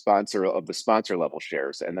shares, there's sponsor of the sponsor level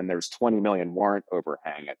shares, and then there's 20 million warrant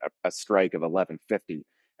overhang at a strike of 1150,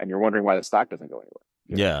 and you're wondering why the stock doesn't go anywhere.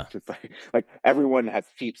 Yeah. Just like everyone has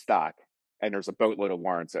cheap stock, and there's a boatload of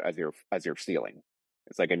warrants as you're stealing.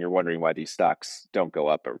 It's like, and you're wondering why these stocks don't go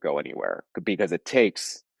up or go anywhere, because it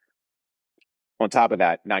takes, on top of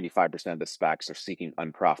that, 95% of the SPACs are seeking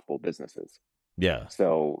unprofitable businesses. Yeah.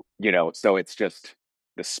 So, so it's just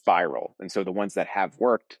the spiral. And so the ones that have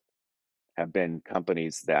worked have been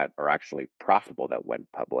companies that are actually profitable that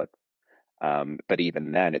went public. But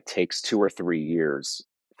even then, it takes 2 or 3 years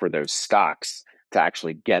for those stocks to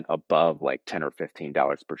actually get above like $10 or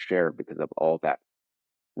 $15 per share because of all that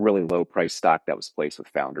really low price stock that was placed with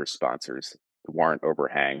founders, sponsors, the warrant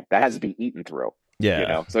overhang that has to be eaten through.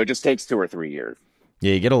 Yeah. So it just takes 2 or 3 years.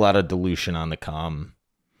 Yeah, you get a lot of dilution on the com,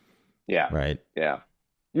 Yeah, right? yeah.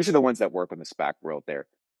 Usually the ones that work in the SPAC world, they're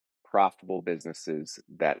profitable businesses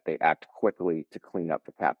that they act quickly to clean up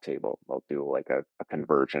the cap table. They'll do like a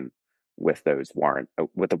conversion with the warrant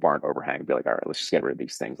overhang. Be like, all right, let's just get rid of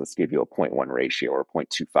these things. Let's give you a 0.1 ratio or a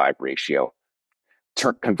 0.25 ratio.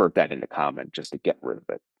 Convert that into common just to get rid of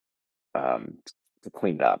it, to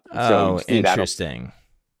clean it up. And so you Oh, see that, interesting.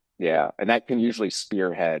 yeah, and that can usually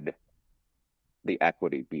spearhead the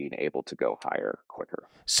equity being able to go higher quicker.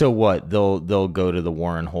 So what? They'll go to the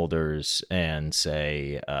warrant holders and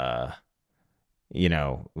say, you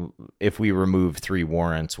know, if we remove 3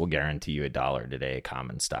 warrants, we'll guarantee you $1 today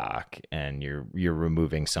common stock, and you're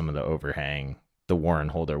removing some of the overhang. The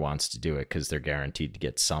warrant holder wants to do it because they're guaranteed to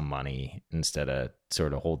get some money instead of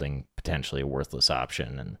sort of holding potentially a worthless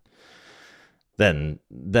option, and then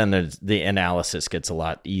the analysis gets a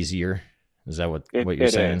lot easier. Is that what you're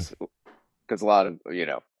It saying? is, because a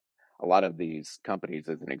lot of these companies,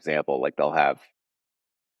 as an example, like they'll have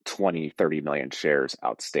 20, 30 million shares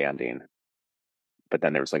outstanding, but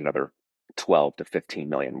then there's like another 12 to 15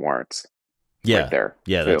 million warrants right Yeah, there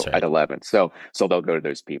yeah, too that's at right. 11. So they'll go to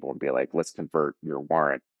those people and be like, let's convert your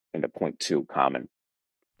warrant into point 0.2 common.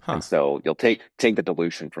 Huh? And so you'll take the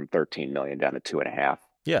dilution from 13 million down to 2.5,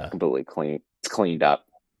 Yeah, completely clean. It's cleaned up.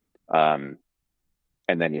 Um,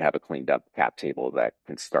 and then you have a cleaned up cap table that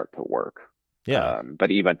can start to work. yeah,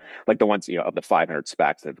 But even like the ones, of the 500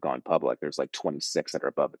 SPACs that have gone public, there's like 26 that are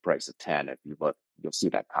above the price of 10. If you look, you'll see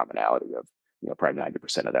that commonality of, probably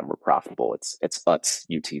 90% of them were profitable. It's Utz,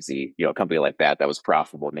 UTZ, a company like that was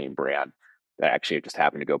profitable, name brand, that actually just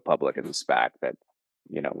happened to go public as a SPAC that,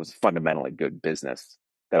 was a fundamentally good business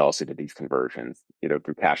that also did these conversions, either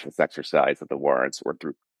through cashless exercise of the warrants or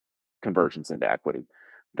through conversions into equity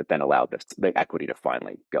that then allowed the equity to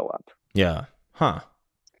finally go up. yeah. Huh?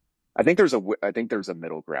 I think there's a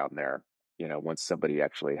middle ground there. Once somebody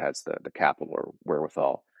actually has the capital or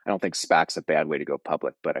wherewithal. I don't think SPAC's a bad way to go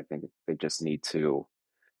public, but I think they just need to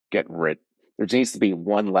get rid. There needs to be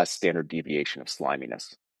one less standard deviation of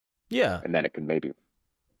sliminess, Yeah, and then it can maybe.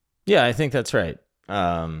 yeah. I think that's right.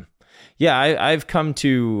 Yeah, I've come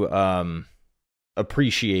to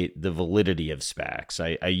appreciate the validity of SPACs.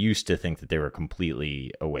 I used to think that they were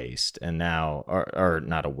completely a waste, and now, or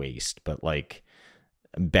not a waste, but like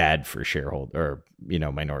bad for shareholder or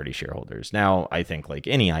minority shareholders. Now I think like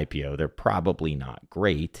any IPO, they're probably not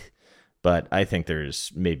great, but I think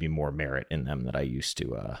there's maybe more merit in them that I used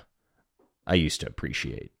to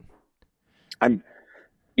appreciate. I'm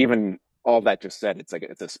even all that just said. It's like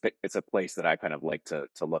it's a place that I kind of like to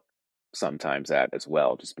look sometimes at as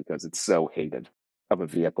well, just because it's so hated of a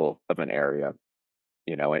vehicle of an area,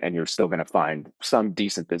 and you're still going to find some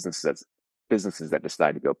decent businesses that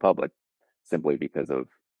decide to go public simply because of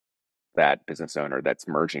that business owner that's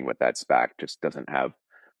merging with that SPAC just doesn't have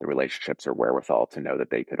the relationships or wherewithal to know that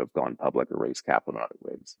they could have gone public or raised capital in other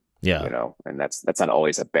ways, Yeah. and that's not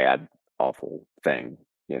always a bad, awful thing.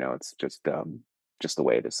 It's just the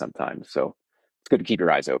way it is sometimes. So it's good to keep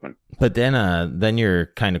your eyes open. But then you're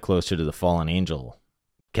kind of closer to the fallen angel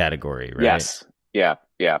category, right? Yes. Yeah.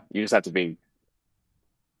 Yeah. You just have to be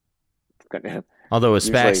Although a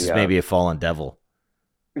SPAX usually, is maybe a fallen devil.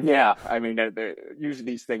 yeah, I mean, usually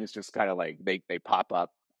these things just kind of like they pop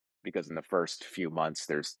up because in the first few months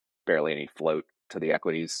there's barely any float to the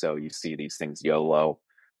equities, so you see these things YOLO,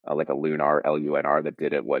 like a Lunar LUNR that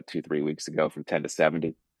did it 2 3 weeks ago from 10 to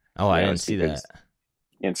 70. Oh, I didn't It's see that. because,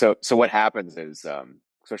 and so what happens is,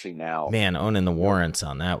 especially now, Man, owning the you know, warrants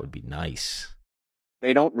on that would be nice.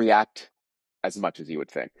 they don't react. as much as you would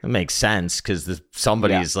think. It makes sense because Yeah.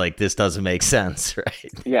 somebody's like, this doesn't make sense,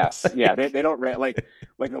 Yes. Yeah. right? They don't like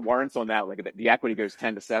the warrants on that. Like the equity goes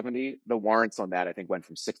 10 to 70. The warrants on that I think went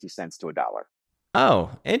from 60 cents to $1.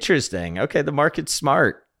 Oh, interesting. Okay, the market's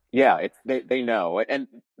smart. Yeah. They know, and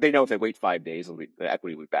they know if they wait 5 days, the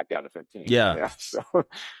equity will be back down to 15. Yeah, Yeah. So,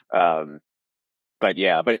 um, but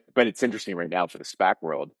yeah, but it's interesting right now for the SPAC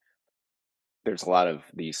world. There's a lot of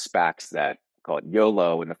these SPACs that call it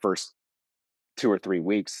YOLO in the first 2 or 3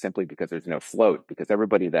 weeks simply because there's no float, because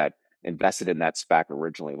everybody that invested in that SPAC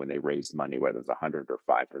originally when they raised money, whether it's $100 or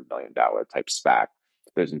 $500 million type SPAC,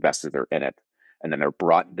 those investors are in it. And then they're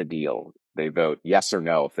brought in the deal. They vote yes or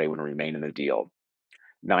no if they want to remain in the deal.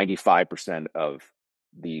 95% of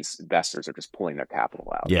these investors are just pulling their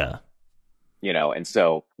capital out, yeah, and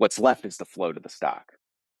so what's left is the float of the stock.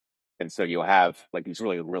 And so you'll have like these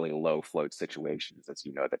really, really low float situations, as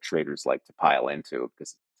you know, that traders like to pile into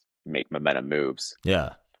because make momentum moves.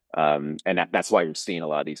 yeah. And that's why you're seeing a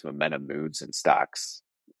lot of these momentum moves in stocks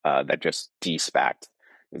that just de-SPACed,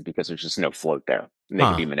 is because there's just no float there and they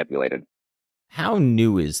can Huh. be manipulated. How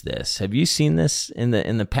new is this? Have you seen this in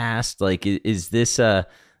the past? Like, is this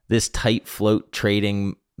this tight float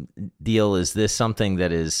trading deal? Is this something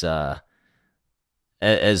that is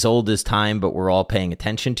as old as time, but we're all paying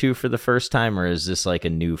attention to for the first time, or is this like a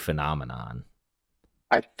new phenomenon?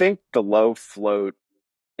 I think the low float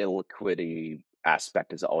illiquidity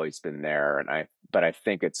aspect has always been there, but I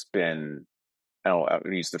think it's been, I don't know,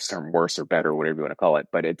 I'll use this term worse or better, whatever you want to call it,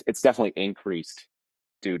 but it's definitely increased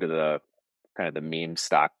due to the kind of the meme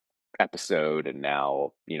stock episode, and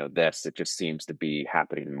now this, it just seems to be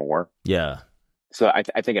happening more. Yeah, So I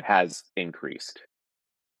think it has increased.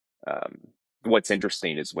 Um, what's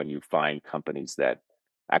interesting is when you find companies that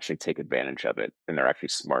actually take advantage of it, and they're actually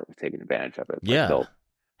smart with taking advantage of it. Like yeah.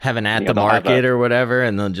 Have an at the they'll have market a, or whatever,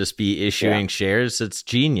 and they'll just be yeah, issuing shares. It's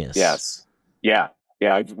genius. yes, yeah,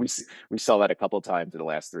 yeah. We saw that a couple of times in the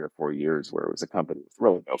last 3 or 4 years, where it was a company with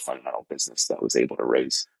really no fundamental business that was able to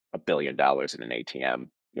raise $1 billion in an ATM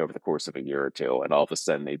over the course of a year or two, and all of a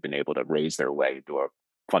sudden they've been able to raise their way into a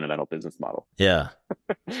fundamental business model. Yeah.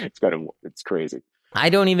 It's crazy. I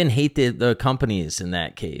don't even hate the companies in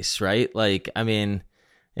that case, right? Like, I mean,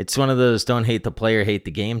 it's one of those don't hate the player, hate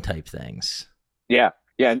the game type things. Yeah,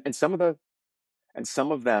 yeah, and some of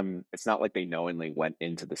them, it's not like they knowingly went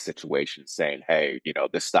into the situation saying, "Hey,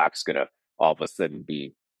 this stock's gonna all of a sudden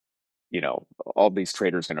be, all these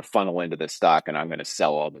traders going to funnel into this stock, and I'm going to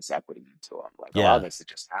sell all this equity into them." Like a lot of Yeah. this,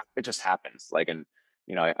 it just happens. Like, and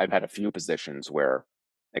I've had a few positions where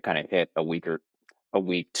it kind of hit a week,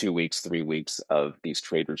 2 weeks, 3 weeks of these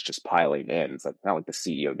traders just piling in. It's like not like the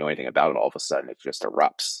CEO knew anything about it. All of a sudden, it just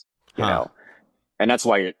erupts. You Huh. know, and that's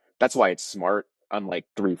why it's smart, unlike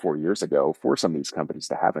 3 4 years ago, for some of these companies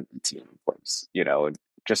to have an ETN in place, and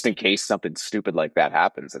just in case something stupid like that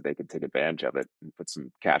happens, that they can take advantage of it and put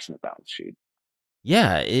some cash in the balance sheet.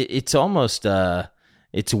 Yeah, it's almost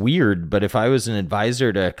it's weird, but if I was an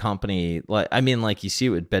advisor to a company, like I mean, like you see it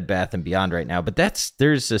with Bed Bath and Beyond right now, but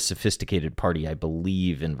there's a sophisticated party, I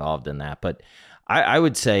believe, involved in that. But I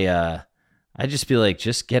would say I'd just be like,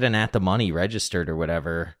 just get an at the money registered or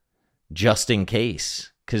whatever, just in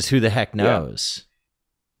case, because who the heck Yeah, knows?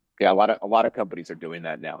 yeah, a lot of companies are doing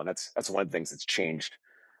that now, and that's one of the things that's changed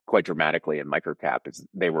quite dramatically in microcap. Is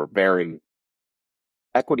they were very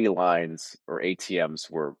equity lines, or ATMs,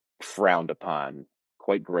 were frowned upon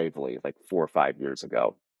quite gravely like 4 or 5 years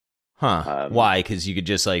ago. Huh? Um, Why? Because you could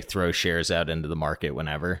just like throw shares out into the market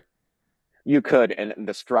whenever. you could, and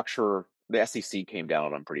the structure, the SEC came down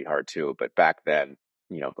on them pretty hard too. But back then,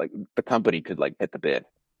 like the company could like hit the bid,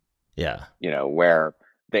 Yeah. where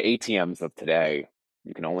the ATMs of today,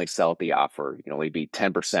 you can only sell at the offer. You can only be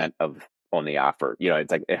 10% of on the offer.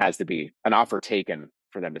 It's like it has to be an offer taken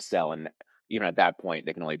for them to sell, and even at that point,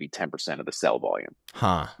 they can only be 10% of the sell volume.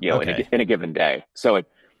 Huh. In a Okay. given day. So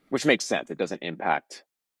which makes sense. It doesn't impact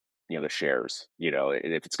the shares.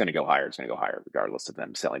 If it's going to go higher, it's going to go higher regardless of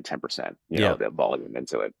them selling 10%. Yep. The volume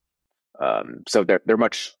into it. So they're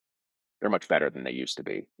much better than they used to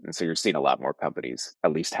be, and so you're seeing a lot more companies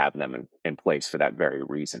at least have them in place for that very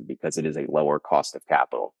reason, because it is a lower cost of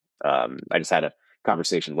capital. I just had a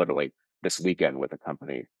conversation literally this weekend with a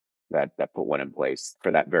company that put one in place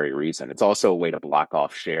for that very reason. It's also a way to block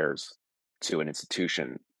off shares to an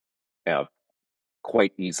institution, uh,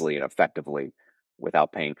 quite easily and effectively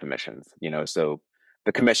without paying commissions. So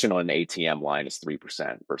the commission on an ATM line is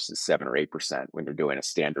 3% versus 7 or 8% when you're doing a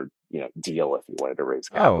standard, deal if you wanted to raise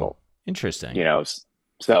Oh, capital. interesting. You know,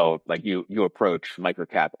 so like you approach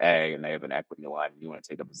microcap A and they have an equity line, and you want to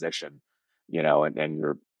take a position, and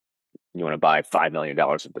you're You want to buy $5 million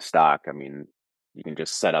worth of stock. I mean, you can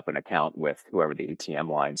just set up an account with whoever the ATM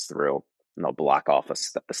line's through, and they'll block off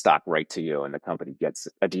the stock right to you, and the company gets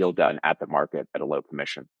a deal done at the market at a low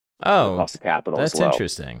commission. So the Oh, cost of capital is that's low.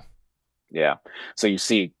 interesting. Yeah. So you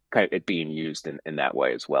see kind of it being used in that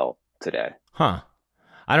way as well today. Huh.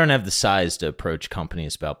 I don't have the size to approach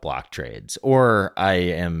companies about block trades, or I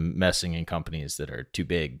am messing in companies that are too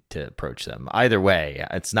big to approach them. Either way,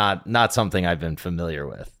 it's not something I've been familiar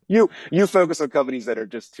with. You focus on companies that are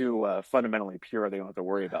just too fundamentally pure. They don't have to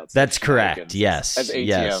worry about such That's correct. shenanigans as Yes, ATM.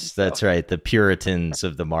 yes, So that's right. The Puritans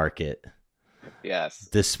of the market, yes,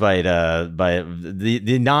 despite by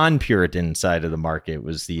the non-Puritan side of the market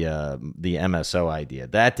was the MSO idea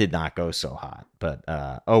that did not go so hot. But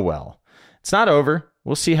oh well, it's not over.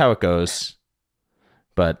 We'll see how it goes.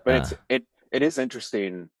 But but it is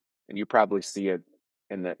interesting, and you probably see it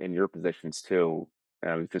in your positions too.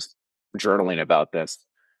 And I was just journaling about this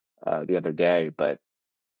the other day, but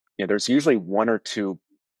there's usually one or two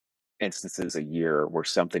instances a year where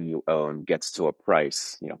something you own gets to a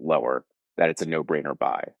price, lower, that it's a no-brainer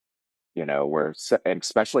buy. And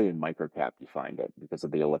especially in microcap, you find it because of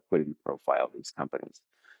the illiquidity profile of these companies.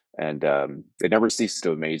 And it never ceases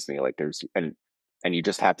to amaze me. Like and you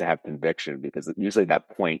just have to have conviction because usually that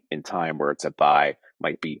point in time where it's a buy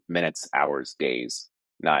might be minutes, hours, days,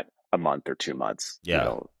 not a month or 2 months.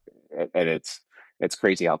 yeah. And it's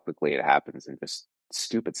crazy how quickly it happens and just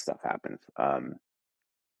stupid stuff happens.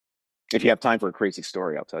 If you have time for a crazy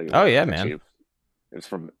story, I'll tell you Oh one. yeah, It's man.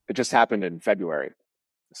 actually it just happened in February.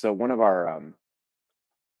 So one of our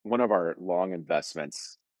long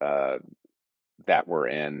investments that we're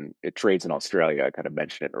in, it trades in Australia. I kind of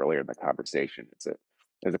mentioned it earlier in the conversation.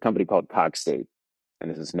 There's a company called Cogstate, and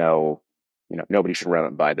this is nobody should run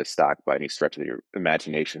and buy this stock by any stretch of your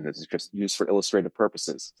imagination. This is just used for illustrative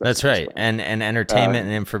purposes. That's That's what this right. one is. And entertainment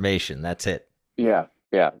and information. That's it. Yeah,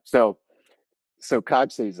 yeah. So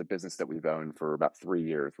Cogstate is a business that we've owned for about 3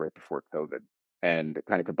 years, right before COVID, and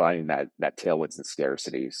kind of combining that tailwinds and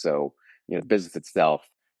scarcity. So, the business itself,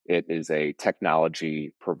 it is a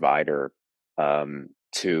technology provider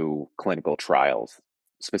to clinical trials,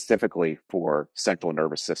 specifically for central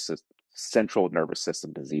nervous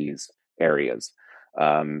system disease areas.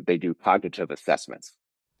 They do cognitive assessments,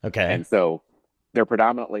 Okay. and so they're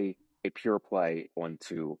predominantly a pure play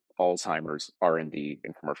onto Alzheimer's R&D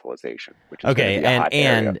and commercialization, which is going to Okay. be a hot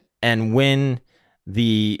area. And when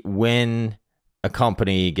a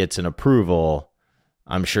company gets an approval,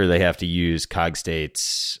 I'm sure they have to use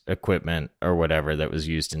Cogstate's equipment or whatever that was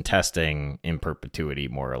used in testing in perpetuity,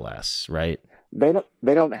 more or less, right? They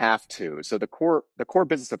don't have to. So the core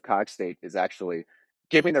business of Cogstate is actually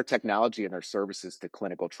giving their technology and their services to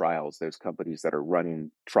clinical trials, those companies that are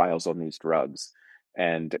running trials on these drugs.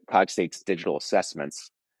 And Cogstate's digital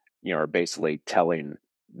assessments, are basically telling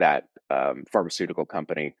that pharmaceutical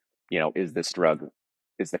company, is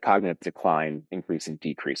the cognitive decline increasing,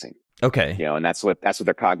 decreasing? Okay. And that's what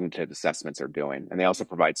their cognitive assessments are doing. And they also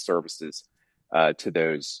provide services to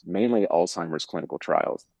those mainly Alzheimer's clinical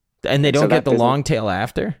trials. And they And so don't get that the business, long tail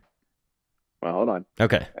after? well, hold on.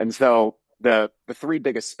 Okay. And so the three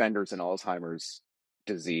biggest spenders in Alzheimer's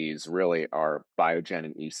disease really are Biogen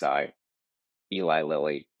and Eisai, Eli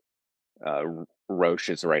Lilly, uh, Roche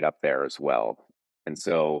is right up there as well. And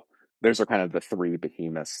so those are kind of the three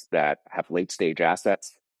behemoths that have late stage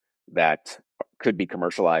assets that could be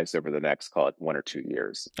commercialized over the next, call it 1 or 2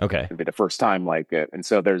 years. Okay. It'd be the first time like it. And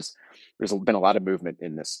so there's been a lot of movement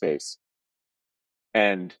in this space.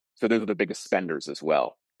 And so those are the biggest spenders as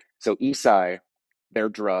well. So Eisai, their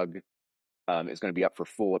drug is going to be up for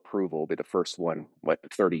full approval, be the first one,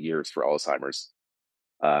 30 years for Alzheimer's.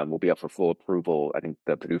 Will be up for full approval. I think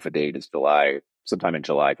the PDUFA date is sometime in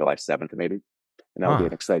July 7th, maybe. And that'll be Huh.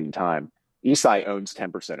 an exciting time. Eisai owns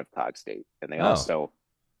 10% of Cogstate, and they Oh. also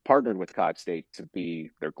partnered with Cogstate to be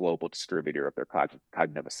their global distributor of their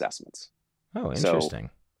cognitive assessments. Oh, So, interesting.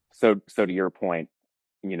 so to your point,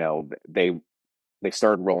 they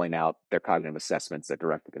started rolling out their cognitive assessments, a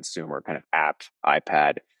direct to consumer kind of app,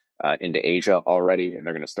 iPad, into Asia already, and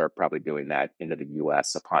they're going to start probably doing that into the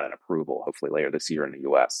U.S. upon an approval, hopefully later this year in the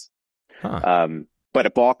U.S. Huh. But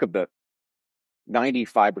a bulk of the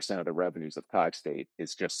 95% of the revenues of Cogstate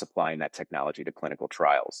is just supplying that technology to clinical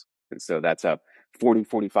trials. And so that's a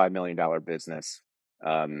 $45 million business.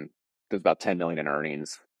 There's about 10 million in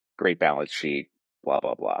earnings, great balance sheet, blah,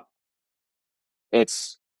 blah, blah.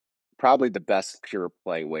 It's probably the best pure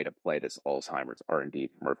play way to play this Alzheimer's R&D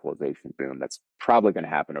commercialization boom that's probably going to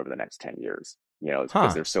happen over the next 10 years, because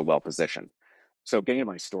Huh. they're so well positioned. So getting to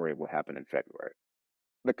my story of what happened in February.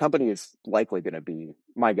 the company is likely going to be,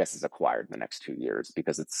 my guess is acquired in the next 2 years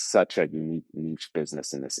because it's such a unique niche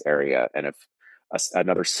business in this area. And if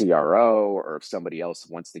another CRO or if somebody else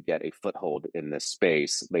wants to get a foothold in this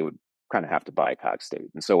space, they would kind of have to buy Cogstate.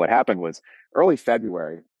 And so what happened was early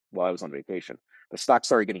February, while I was on vacation, the stock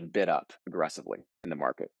started getting bid up aggressively in the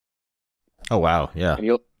market. Oh wow, yeah. And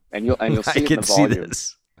you'll I see it in can the see volume.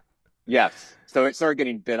 this. Yes. So it started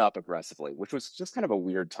getting bid up aggressively, which was just kind of a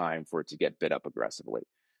weird time for it to get bid up aggressively.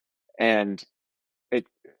 And it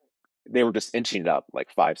they were just inching it up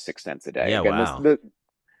like 5-6 cents a day. Yeah, Again, wow.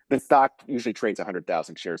 the stock usually trades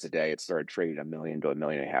 100,000 shares a day. It started trading 1 million to 1.5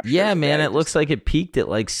 million Yeah, shares a man, day. it looks like it peaked at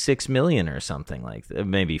like 6 million or something like that.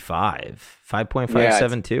 Maybe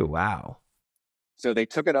 5.572. Wow. So they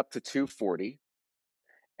took it up to 240,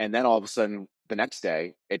 and then all of a sudden the next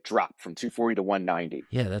day it dropped from 240 to 190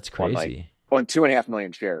 Yeah, that's on like crazy. on 2.5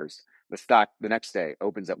 million shares. The stock the next day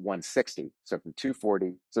opens at 160. So from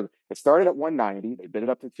 240, so it started at 190. They bid it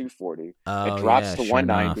up to 240. It Oh drops yeah, to sure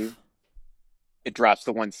 190. enough. It drops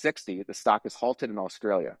to 160. The stock is halted in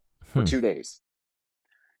Australia for Hmm. 2 days.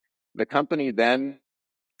 The company then,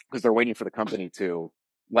 because they're waiting for the company to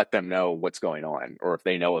let them know what's going on or if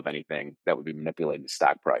they know of anything that would be manipulating the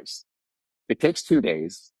stock price. It takes 2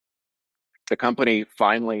 days. The company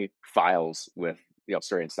finally files with the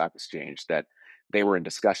Australian Stock Exchange that they were in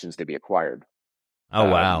discussions to be acquired. Oh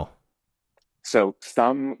Um, wow. so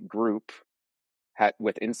some group had,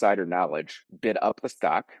 with insider knowledge, bid up the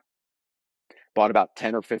stock, bought about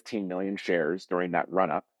 10 or 15 million shares during that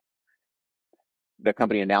run up. The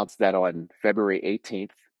company announced that on February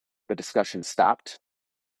 18th, the discussion stopped.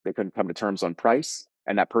 They couldn't come to terms on price,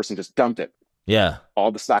 and that person just dumped it, Yeah.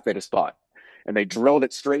 all the stock they just bought. And they drilled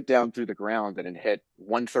it straight down through the ground and it hit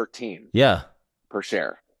 113 Yeah. per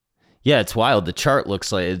share. Yeah, it's wild. The chart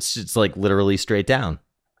looks like it's like literally straight down.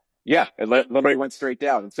 Yeah, it literally went straight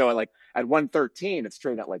down. And so like at 113, it's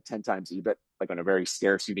trading at like 10 times EBIT, like on a very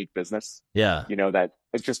scarce, unique business. Yeah. You know, that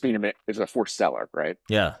it's just being it's a forced seller, right?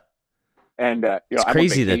 Yeah. And It's I'm on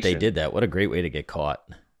crazy that they vacation. did that. What a great way to get caught.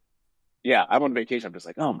 Yeah, I'm on vacation. I'm just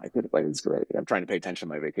like, oh my goodness, like, it's great. I'm trying to pay attention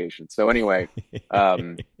to my vacation. So anyway,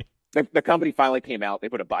 um, the company finally came out. They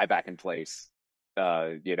put a buyback in place.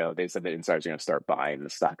 They said that insiders are going to start buying. The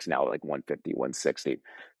stock's now like 150, 160.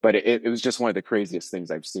 But it was just one of the craziest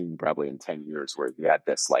things I've seen probably in 10 years where you had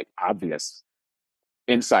this like obvious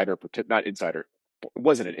insider, not insider, it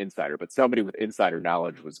wasn't an insider, but somebody with insider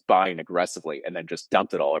knowledge was buying aggressively and then just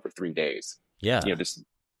dumped it all over 3 days. Yeah. Just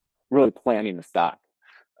really planning the stock.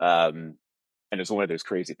 And it's one of those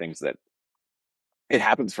crazy things that it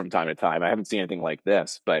happens from time to time. I haven't seen anything like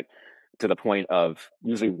this, but to the point of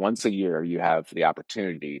usually once a year, you have the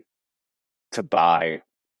opportunity to buy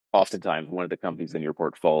oftentimes one of the companies in your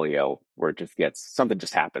portfolio where it just gets something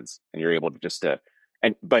just happens and you're able to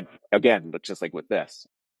but again, but just like with this,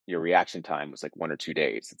 your reaction time was like 1 or 2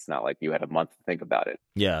 days. It's not like you had a month to think about it.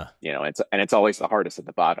 Yeah. It's always the hardest at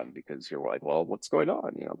the bottom because you're like, well, what's going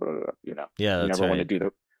on? Blah, blah, blah, Yeah, you that's never want to right.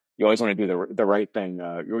 do you always want to do the right thing.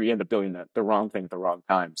 You end up doing the wrong thing at the wrong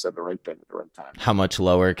time. So the right thing at the right time. How much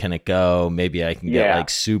lower can it go? Maybe I can get Yeah.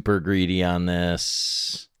 like super greedy on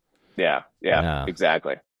this. Yeah. Yeah.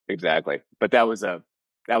 Exactly. But that was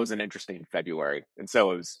an interesting February. And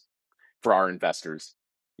so it was for our investors,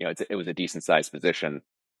 it was a decent sized position.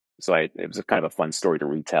 So it was a kind of a fun story to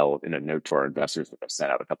retell in a note to our investors that I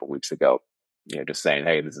sent out a couple of weeks ago. Just saying,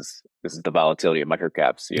 hey, this is the volatility of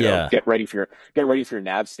microcaps. Yeah. Get ready for your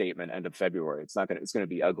NAV statement end of February. It's gonna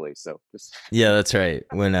be ugly. So just Yeah, that's right.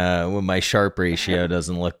 When my Sharp ratio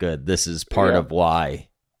doesn't look good, this is part yeah, of why.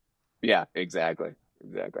 yeah, exactly.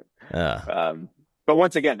 Uh, But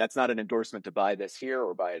once again, that's not an endorsement to buy this here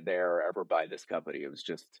or buy it there or ever buy this company. It was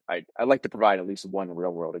just I like to provide at least one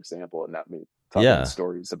real world example and not me talking yeah.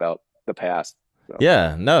 stories about the past. So.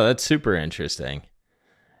 Yeah. No, that's super interesting.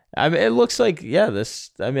 I mean, it looks like,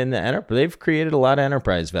 they've created a lot of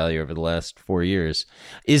enterprise value over the last 4 years.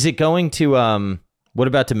 Is it going to, what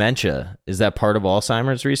about dementia? Is that part of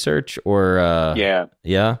Alzheimer's research or, Yeah.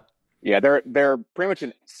 yeah? Yeah, they're pretty much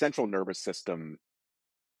in central nervous system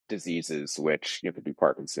diseases, which could be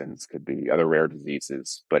Parkinson's, could be other rare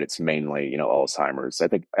diseases, but it's mainly Alzheimer's. I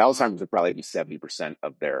think Alzheimer's would probably be 70%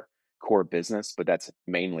 of their core business, but that's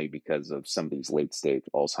mainly because of some of these late stage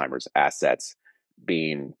Alzheimer's assets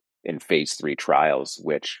being in phase 3 trials,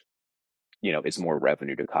 which is more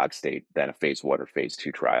revenue to Cogstate than a phase 1 or phase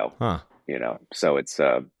 2 trial. Huh. So it's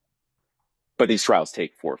but these trials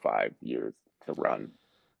take 4 or 5 years to run.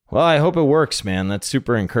 Well, I hope it works, man. That's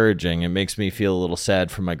super encouraging. It makes me feel a little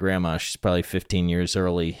sad for my grandma. She's probably 15 years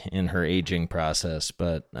early in her aging process,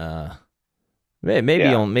 but Maybe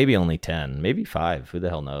Yeah, maybe only 10, maybe 5. Who the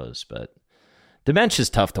hell knows? But dementia's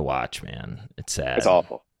tough to watch, man. It's it's sad.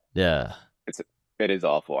 awful. Yeah. It's it is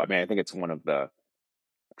awful. I mean, I think it's one of the.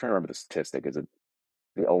 I'm trying to remember the statistic. Is it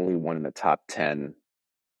the only one in the top 10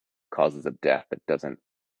 causes of death that doesn't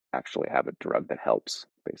actually have a drug that helps,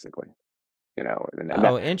 basically? And Oh,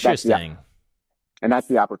 that's the interesting.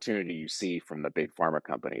 opportunity you see from the big pharma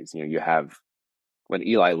companies. You have when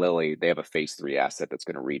Eli Lilly, they have a phase 3 asset that's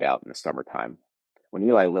going to read out in the summertime. When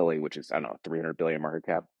Eli Lilly, which is, I don't know, 300 billion market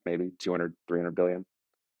cap, maybe 200, 300 billion,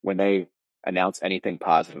 when they announce anything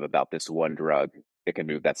positive about this one drug, it can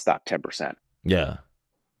move that stock 10%. Yeah.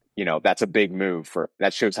 That's a big move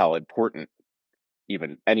that shows how important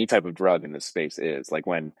even any type of drug in this space is. Like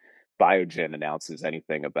when Biogen announces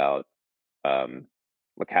anything about um,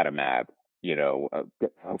 lecanemab,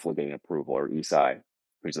 hopefully getting approval, or Eisai,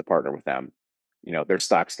 who's the partner with them, their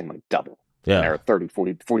stocks can like double. And they're Yeah. a 30,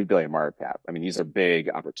 40 billion market cap. I mean, these are big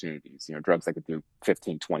opportunities, drugs that could do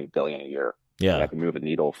 15, 20 billion a year. Yeah. That can move a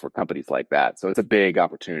needle for companies like that. So it's a big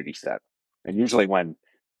opportunity set. And usually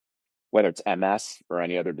whether it's MS or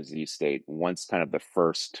any other disease state, once kind of the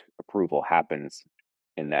first approval happens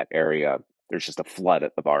in that area, there's just a flood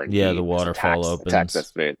of R and Yeah, the D because waterfall attacks opens. that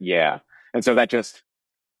space. Yeah, and so that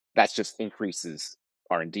just increases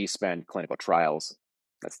R&D spend, clinical trials.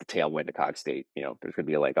 That's the tailwind of Cogstate. There's going to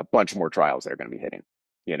be like a bunch more trials that are going to be hitting,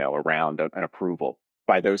 around an approval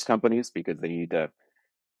by those companies because they need to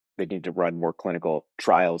run more clinical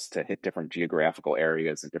trials to hit different geographical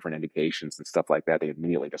areas and different indications and stuff like that. They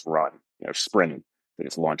immediately just run, sprinting. They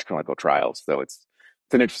just launch clinical trials. So it's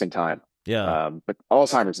an interesting time. Yeah. But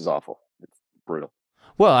Alzheimer's is awful. It's brutal.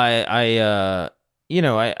 Well, I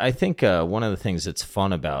think one of the things that's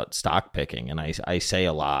fun about stock picking, and I say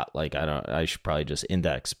a lot, like I should probably just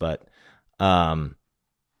index, but, um,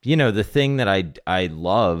 the thing that I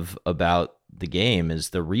love about the game is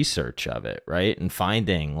the research of it, right? And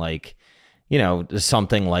finding like,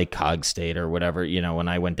 something like Cogstate or whatever, when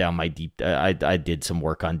I went down my deep, I did some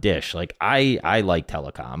work on Dish. Like I like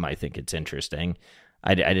telecom. I think it's interesting.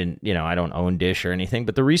 I didn't, I don't own Dish or anything,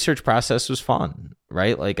 but the research process was fun,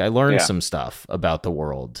 right? Like I learned Yeah. some stuff about the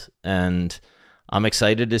world and I'm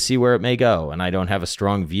excited to see where it may go. And I don't have a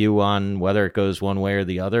strong view on whether it goes one way or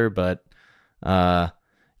the other, but, uh,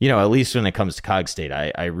 at least when it comes to Cogstate,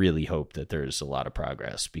 I really hope that there's a lot of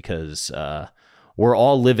progress because, we're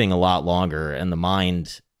all living a lot longer and the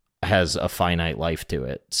mind has a finite life to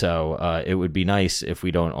it. So it would be nice if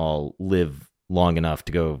we don't all live long enough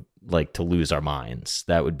to go like to lose our minds.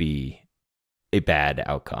 That would be a bad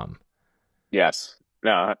outcome. Yes.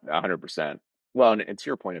 No, 100%. Well, and to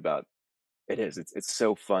your point about it is, it's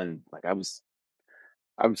so fun. Like I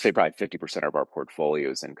would say probably 50% of our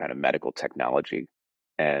portfolio is in kind of medical technology.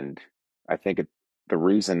 And I think the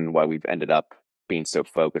reason why we've ended up being so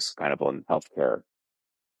focused kind of on healthcare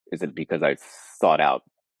isn't because I thought out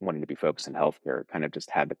wanting to be focused in healthcare. It kind of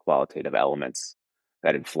just had the qualitative elements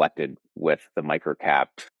that inflected with the microcap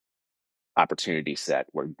opportunity set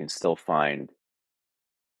where you can still find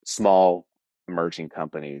small emerging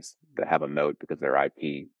companies that have a moat because of their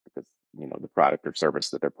IP, because the product or service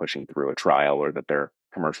that they're pushing through a trial or that they're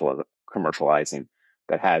commercializing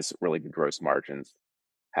that has really good gross margins,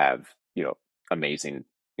 have amazing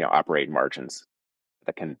operating margins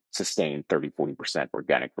that can sustain 30-40%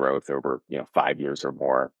 organic growth over 5 years or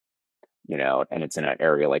more. And it's in an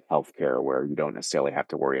area like healthcare where you don't necessarily have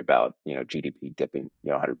to worry about, GDP dipping,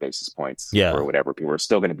 100 basis points or Yeah. whatever. People are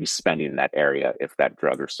still going to be spending in that area if that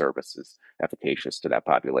drug or service is efficacious to that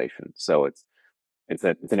population. So it's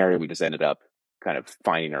an area we just ended up kind of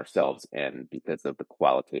finding ourselves in because of the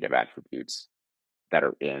qualitative attributes that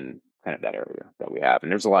are in kind of that area that we have.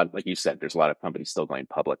 And there's a lot, like you said, there's a lot of companies still going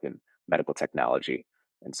public in medical technology.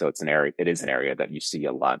 And so it is an area that you see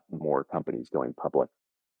a lot more companies going public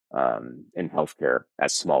in healthcare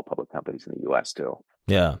as small public companies in the US too.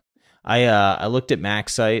 Yeah. I looked at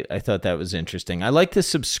Maxite. I thought that was interesting. I like the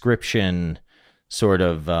subscription sort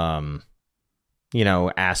of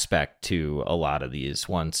aspect to a lot of these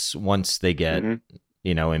once they get, Hmm.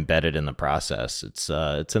 embedded in the process. It's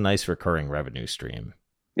a nice recurring revenue stream.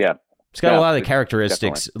 Yeah, It's got a no, lot of the definitely.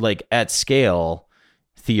 characteristics like at scale,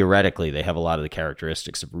 theoretically they have a lot of the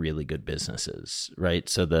characteristics of really good businesses, right?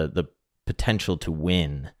 So the potential to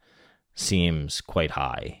win seems quite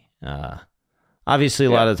high. Obviously, a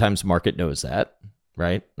Yeah, lot of the times market knows that,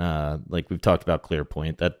 right? Like we've talked about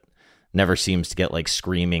ClearPoint, that never seems to get like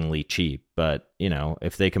screamingly cheap. But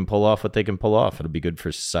if they can pull off what they can pull off, it'll be good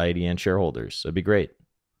for society and shareholders. It'd be great.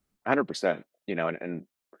 100%. And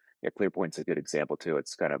yeah, ClearPoint's a good example too.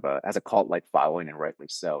 It's kind of has a cult like following, and rightly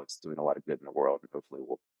so. It's doing a lot of good in the world, and hopefully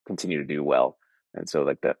will continue to do well. And so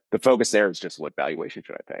like the focus there is just what valuation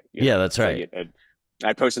should I pay? You Yeah, know, that's so right. and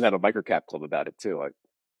I posted that on Microcap Club about it too.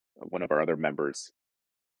 One of our other members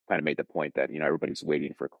kind of made the point that, everybody's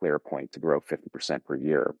waiting for a clear point to grow 50% per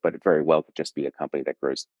year, but it very well could just be a company that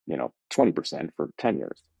grows, 20% for 10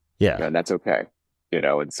 years, Yeah. and that's okay,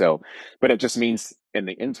 and so, but it just means in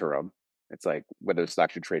the interim, it's like whether the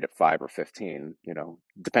stock should trade at 5 or 15,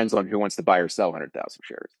 depends on who wants to buy or sell 100,000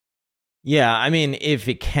 shares. Yeah, I mean, if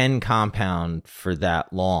it can compound for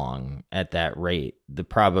that long at that rate, the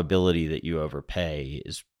probability that you overpay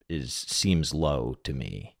is seems low to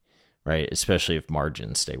me, right? Especially if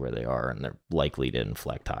margins stay where they are and they're likely to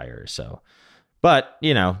inflect higher. So, but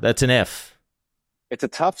that's an if. It's a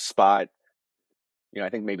tough spot. I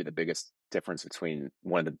think maybe the biggest difference between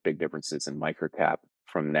one of the big differences in microcap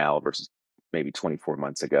from now versus maybe 24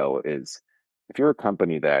 months ago is if you're a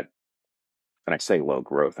company that, and I say low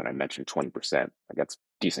growth, and I mentioned 20%, like that's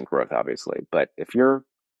decent growth, obviously. But if you're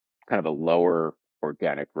kind of a lower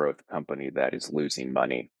organic growth company that is losing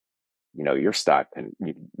money, your stock and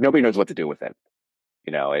nobody knows what to do with it.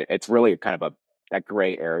 It's really kind of that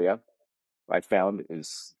gray area I found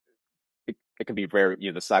is it can be very,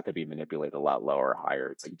 the stock could be manipulated a lot lower or higher.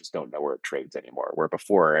 It's like you just don't know where it trades anymore. Where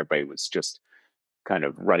before everybody was just kind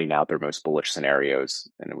of running out their most bullish scenarios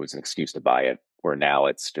and it was an excuse to buy it. Where now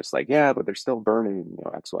it's just like, yeah, but they're still burning,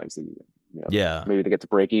 X, Y, and Z. Yeah. Maybe they get to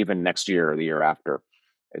break even next year or the year after.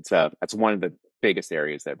 That's one of the biggest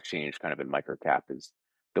areas that have changed kind of in microcap is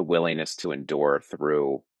the willingness to endure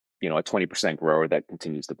through, a 20% grower that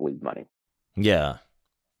continues to bleed money. Yeah.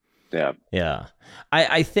 Yeah. Yeah.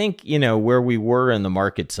 I think, where we were in the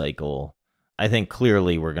market cycle, I think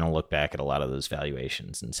clearly we're going to look back at a lot of those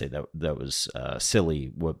valuations and say that that was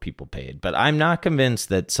silly what people paid. But I'm not convinced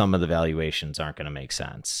that some of the valuations aren't going to make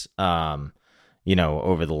sense,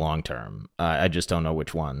 over the long term. I just don't know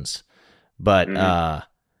which ones. But Hmm.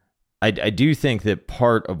 I do think that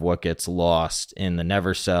part of what gets lost in the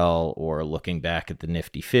never sell or looking back at the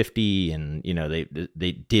Nifty 50 and,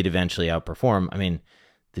 they did eventually outperform. I mean,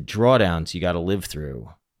 the drawdowns you got to live through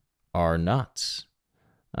are nuts.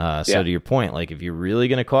 So Yeah. to your point, like if you're really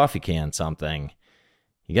going to coffee can something,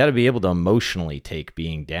 you got to be able to emotionally take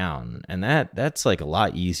being down, and that's like a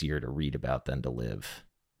lot easier to read about than to live.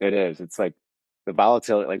 It is. It's like the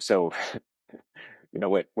volatility. Like, so,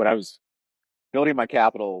 when I was building my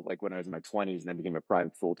capital, like when I was in my 20s and then became a prime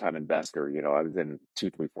full-time investor, I was in two,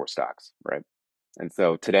 three, four stocks, right? And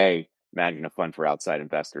so today, managing a fund for outside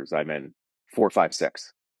investors, I'm in four, five,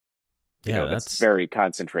 six. Yeah, That's that's very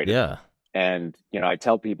concentrated. yeah, And I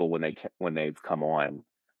tell people when they've come on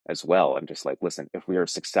as well, I'm just like, listen, if we are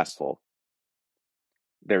successful,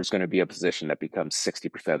 there's going to be a position that becomes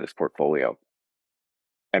 60% of this portfolio,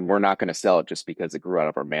 and we're not going to sell it just because it grew out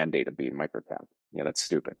of our mandate of being microcap. That's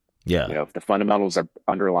stupid. yeah, If the fundamentals are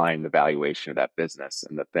underlying the valuation of that business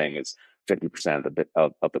and the thing is 50%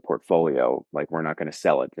 of the portfolio, like we're not going to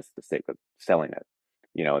sell it just for the sake of selling it.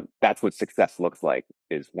 That's what success looks like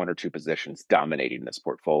is one or two positions dominating this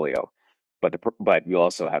portfolio. But you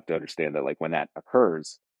also have to understand that like when that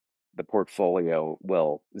occurs, the portfolio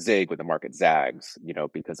will zig when the market zags,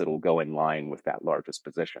 because it'll go in line with that largest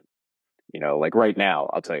position. Like right now,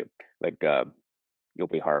 I'll tell you, like you'll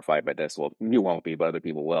be horrified by this. Well, you won't be, but other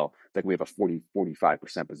people will. It's like we have a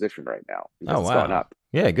 45% position right now because oh it's gone wow, up.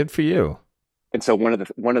 yeah, good for you. And so one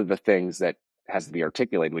of the things that has to be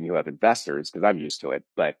articulated when you have investors, because I'm used to it,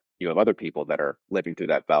 but you have other people that are living through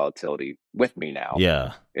that volatility with me now,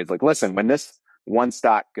 Yeah, is like, listen, when this one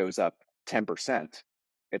stock goes up 10%,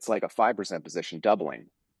 it's like a 5% position doubling.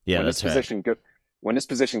 yeah, When this that's right. position go, when this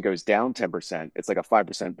position goes down 10%, it's like a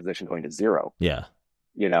 5% position going to zero. Yeah,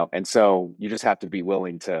 And so you just have to be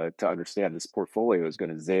willing to understand this portfolio is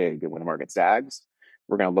going to zig, and when the market zags,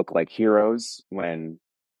 we're going to look like heroes when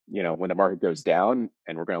the market goes down,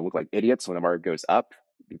 and we're going to look like idiots when the market goes up,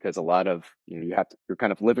 because a lot of you're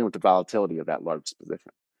kind of living with the volatility of that large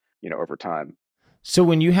position over time. so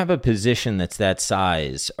when you have a position that's that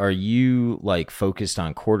size, are you like focused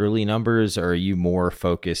on quarterly numbers, or are you more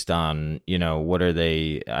focused on, what are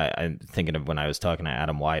they? I'm thinking of when I was talking to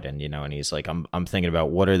Adam Wyden, and he's like, I'm thinking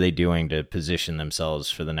about what are they doing to position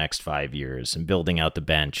themselves for the next 5 years and building out the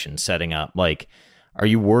bench and setting up. Like, are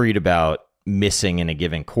you worried about missing in a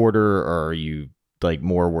given quarter, or are you like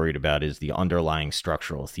more worried about is the underlying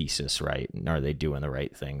structural thesis right, and are they doing the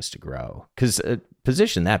right things to grow? Because a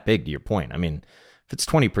position that big, to your point, I mean, if it's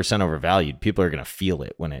 20% overvalued, people are going to feel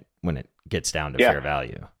it when it gets down to Yeah, fair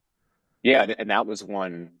value. yeah, and that was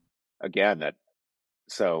one again that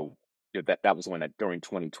so that was one that during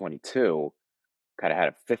 2022 kind of had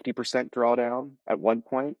a 50% drawdown at one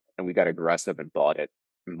point, and we got aggressive and bought it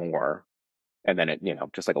more. and then it,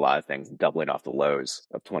 just like a lot of things, doubling off the lows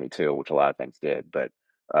of 22, which a lot of things did. But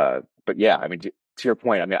yeah, I mean, to your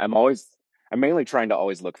point, I mean, I'm mainly trying to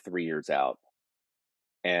always look 3 years out.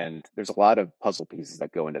 And there's a lot of puzzle pieces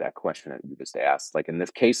that go into that question that you just asked. Like in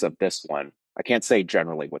this case of this one, I can't say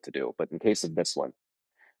generally what to do, but in case of this one,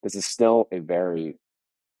 this is still a very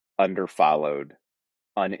underfollowed,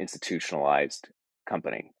 uninstitutionalized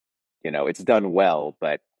company. It's done well,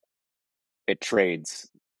 but it trades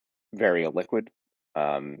very illiquid.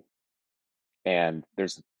 Um, and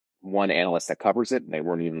there's one analyst that covers it, and they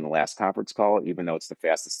weren't even in the last conference call, even though it's the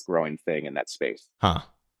fastest growing thing in that space. Huh.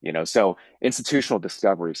 So institutional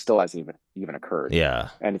discovery still hasn't even occurred, Yeah.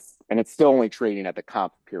 and it's still only trading at the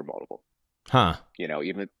comp peer multiple. Huh.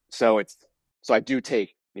 Even so I do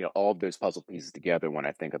take all of those puzzle pieces together when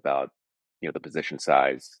I think about the position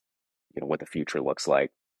size, what the future looks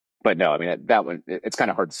like. But no, I mean that one, it's kind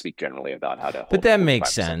of hard to speak generally about how to But hold a that makes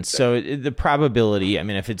 45% sense. position. So the probability, I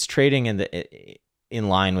mean, if it's trading in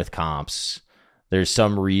line with comps, there's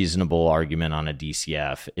some reasonable argument on a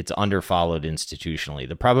DCF. It's underfollowed institutionally.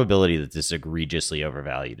 The probability that this is egregiously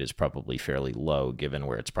overvalued is probably fairly low, given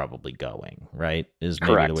where it's probably going. Right? Is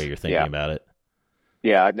maybe the way Correct. you're thinking Yeah. about it.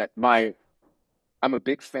 Yeah. I'm a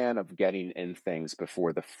big fan of getting in things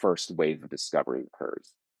before the first wave of discovery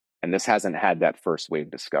occurs. And this hasn't had that first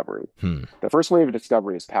wave discovery. Hmm. The first wave of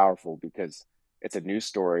discovery is powerful because it's a new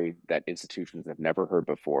story that institutions have never heard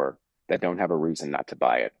before that don't have a reason not to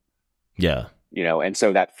buy it. Yeah. And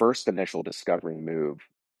so that first initial discovery move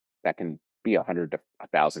that can be 100 to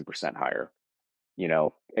 1,000% higher,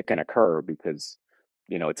 it can occur because,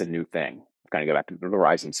 it's a new thing. Kind of go back to the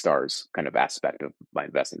rising stars kind of aspect of my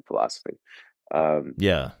investing philosophy. Um,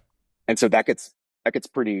 Yeah. and so that gets it's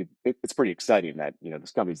pretty exciting that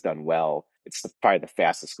this company's done well. It's probably the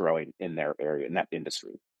fastest growing in their area in that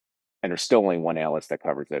industry, and there's still only one analyst that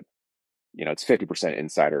covers it. It's 50%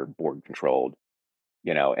 insider, board controlled.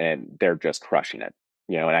 And they're just crushing it.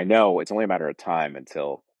 And I know it's only a matter of time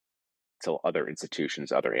until other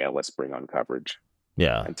institutions, other analysts bring on coverage,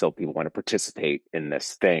 Yeah. until people want to participate in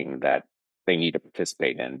this thing that they need to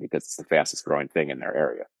participate in because it's the fastest growing thing in their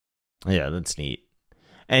area. Yeah. That's neat.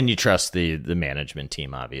 And you trust the management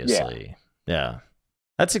team, Yeah, obviously. Yeah.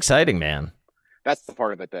 That's exciting, man. that's the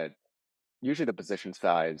part of it that usually the position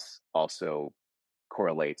size also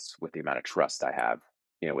correlates with the amount of trust I have,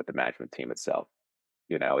 with the management team itself.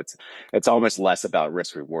 It's almost less about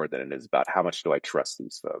risk reward than it is about how much do I trust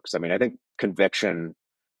these folks. I mean, I think conviction,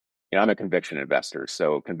 I'm a conviction investor.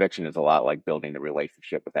 So conviction is a lot like building the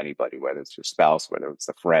relationship with anybody, whether it's your spouse, whether it's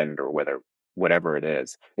a friend, or whatever it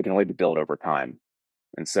is. It can only be built over time.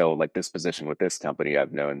 And so like this position with this company,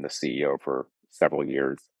 I've known the CEO for several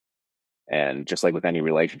years. And just like with any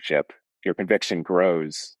relationship, your conviction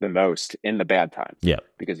grows the most in the bad times Yeah.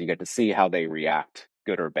 because you get to see how they react,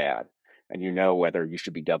 good or bad. And you know whether you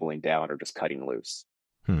should be doubling down or just cutting loose.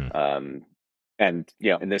 Hmm. Um, and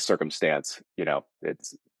in this circumstance,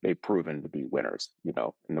 they've proven to be winners,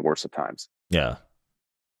 in the worst of times. Yeah.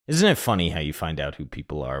 Isn't it funny how you find out who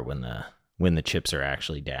people are when the chips are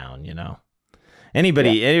actually down, Yeah.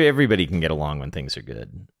 Everybody can get along when things are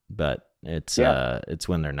good, but Yeah. it's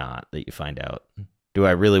when they're not that you find out, do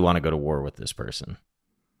I really want to go to war with this person?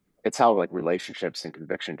 It's how like relationships and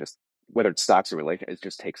conviction, just whether it's stocks or relationships, it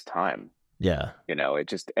just takes time. Yeah.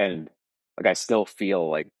 And like I still feel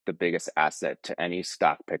like the biggest asset to any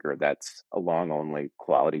stock picker that's a long only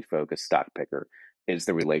quality focused stock picker is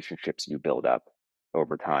the relationships you build up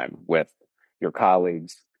over time with your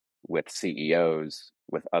colleagues, with CEOs,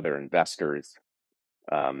 with other investors.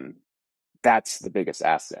 Um, that's the biggest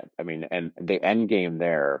asset. I mean, and the end game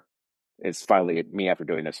there is finally me after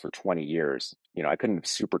doing this for 20 years. I couldn't have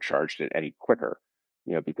supercharged it any quicker,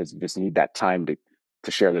 because you just need that time to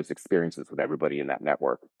share those experiences with everybody in that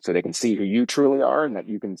network so they can see who you truly are and that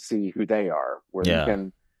you can see who they are, where Yeah.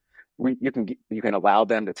 you can allow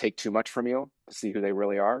them to take too much from you to see who they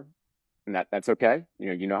really are, and that's okay.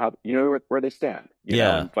 How where they stand,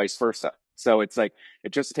 Yeah. and vice versa. So it's like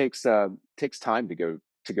it just takes time to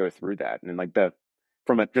go through that. And like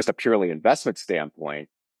from just a purely investment standpoint,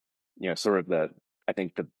 sort of I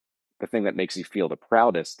think the thing that makes you feel the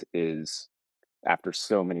proudest is after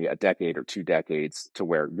a decade or 2 decades to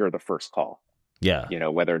where you're the first call, Yeah.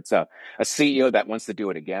 whether it's a CEO that wants to do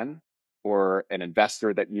it again or an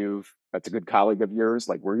investor that's a good colleague of yours,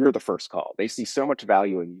 like where you're the first call. They see so much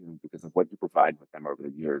value in you because of what you provide with them over the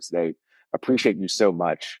years. They appreciate you so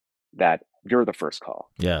much that you're the first call,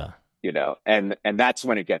 Yeah. and that's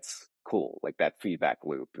when it gets cool, like that feedback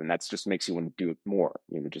loop. And that's just makes you want to do it more,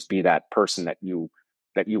 just be that person that you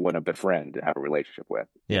want to befriend and have a relationship with,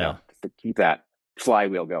 Yeah. just to keep that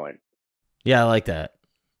flywheel going. Yeah, I like that.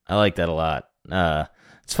 I like that a lot.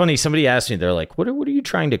 It's funny. Somebody asked me, they're like, what are you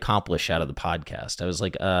trying to accomplish out of the podcast? I was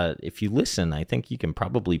like, if you listen, I think you can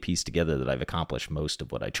probably piece together that I've accomplished most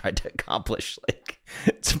of what I tried to accomplish. Like,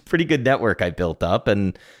 it's a pretty good network I built up.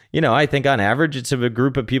 And, I think on average, it's a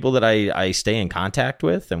group of people that I stay in contact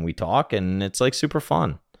with and we talk, and it's like super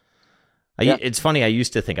fun. Yeah. It's funny. I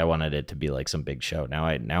used to think I wanted it to be like some big show. Now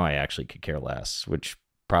I actually could care less, which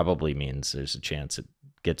probably means there's a chance it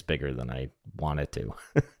gets bigger than I want it to.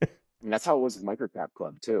 And that's how it was with Microcap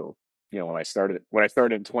Club too. When I started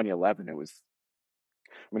in 2011,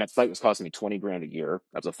 that site was costing me 20 grand a year.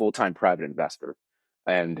 I was a full-time private investor.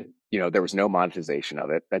 And, there was no monetization of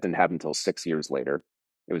it. That didn't happen until 6 years later.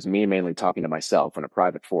 It was me mainly talking to myself in a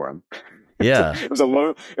private forum. Yeah. It was a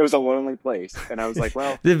lonely place. And I was like,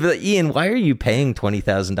 well, Ian, why are you paying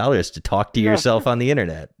 $20,000 to talk to yeah, yourself on the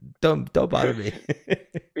internet? Don't bother me.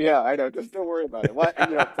 yeah, I know. Just don't worry about it. Well,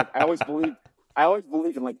 it's like I always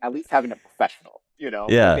believe in like at least having a professional, like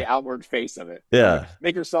the Yeah. outward face of it. Like Yeah.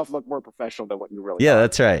 make yourself look more professional than what you really Yeah, are.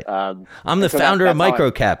 that's right. I'm the And so that founder of that's how I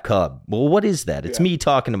Microcap Club. Well, what is that? It's yeah, me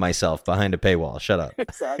talking to myself behind a paywall. Shut up.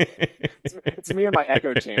 exactly. It's me in my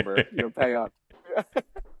echo chamber, pay up.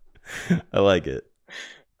 I like it.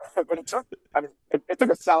 But it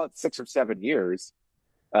took a solid 6 or 7 years,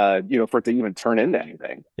 for it to even turn into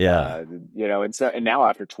anything. Yeah. And now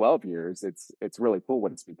after 12 years, it's really cool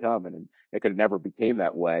what it's become, and it could have never became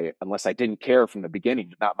that way unless I didn't care from the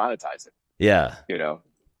beginning to not monetize it. Yeah. You know,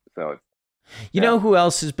 so You yeah, know who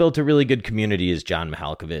else has built a really good community is John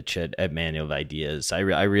Mihalkovich at Manual of Ideas. I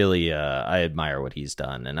really I admire what he's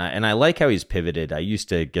done, and I like how he's pivoted. I used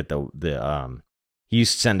to get the he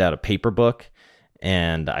used to send out a paper book,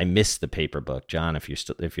 and I miss the paper book. John, if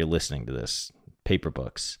you're listening to this, paper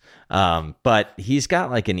books. But he's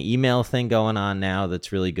got like an email thing going on now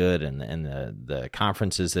that's really good, and the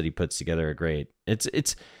conferences that he puts together are great.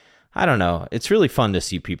 It's I don't know. It's really fun to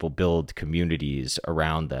see people build communities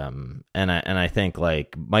around them, and I think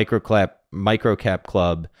like Microcap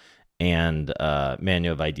Club and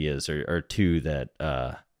Manual of Ideas are two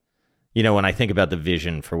that when I think about the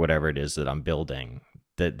vision for whatever it is that I'm building,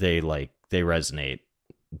 that they resonate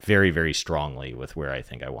very, very strongly with where I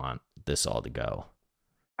think I want this all to go.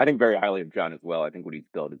 I think very highly of John as well. I think what he's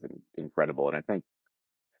built is incredible, and I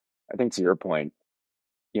think to your point,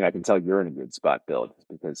 I can tell you're in a good spot, Bill, just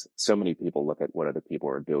because so many people look at what other people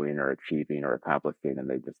are doing or achieving or accomplishing, and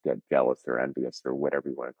they just get jealous or envious or whatever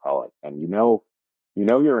you want to call it. And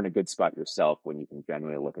you're in a good spot yourself when you can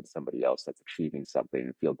genuinely look at somebody else that's achieving something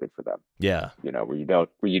and feel good for them. Yeah. Where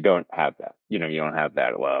you don't have that. You don't have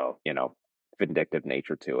that. Well, vindictive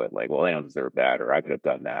nature to it. Like, well, they don't deserve that, or I could have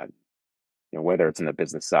done that. Whether it's in the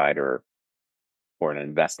business side or an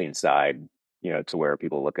investing side, to where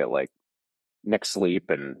people look at like Nick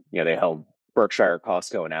Sleep, and they held Berkshire,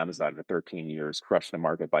 Costco, and Amazon for 13 years, crushed the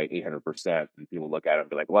market by 800%. And people look at it and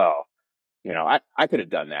be like, "Well, I could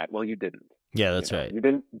have done that." Well, you didn't. Yeah, that's right. You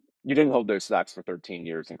didn't hold those stocks for 13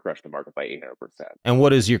 years and crush the market by 800%. And what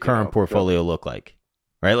does your current So portfolio look like?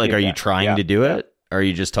 Right? Like, are you exactly, trying yeah, to do yeah, it? Or are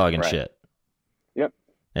you just talking right, shit? yep,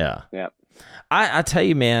 Yeah. yeah, I tell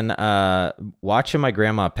you, man, watching my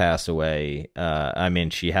grandma pass away, I mean,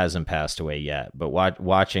 she hasn't passed away yet, but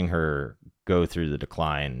watching her go through the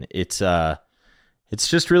decline, it's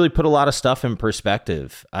just really put a lot of stuff in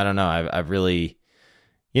perspective. I don't know. I've really,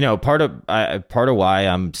 part of why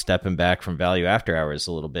I'm stepping back from Value After Hours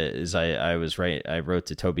a little bit is I wrote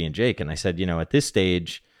to Toby and Jake and I said, at this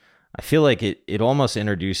stage, I feel like it almost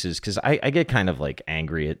introduces, because I get kind of like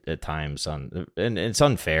angry at times and it's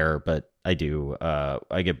unfair, but I do.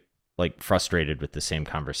 I get like frustrated with the same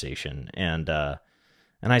conversation. And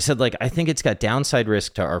I said, like, I think it's got downside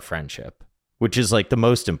risk to our friendship, which is like the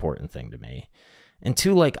most important thing to me. And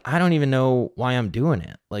two, like, I don't even know why I'm doing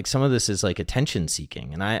it. Like, some of this is like attention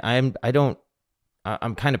seeking, and I'm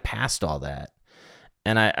kind of past all that.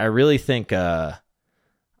 And I really think,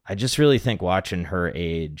 I just really think watching her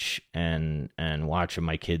age and watching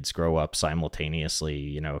my kids grow up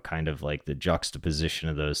simultaneously, kind of like the juxtaposition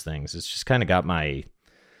of those things, it's just kind of got I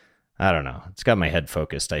don't know, it's got my head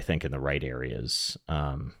focused, I think, in the right areas.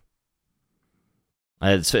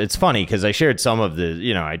 It's funny because I shared some of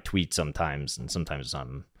I tweet sometimes, and sometimes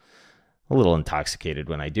I'm a little intoxicated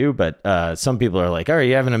when I do, but some people are like, are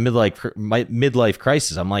you having a midlife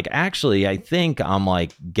crisis? I'm like, actually, I think I'm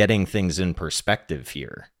like getting things in perspective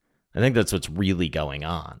here. I think that's what's really going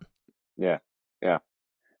on. yeah, yeah.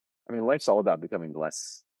 I mean, life's all about becoming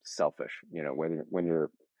less selfish. When you're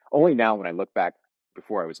only now when I look back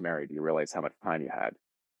before I was married, you realize how much time you had.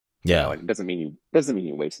 Yeah. And it doesn't mean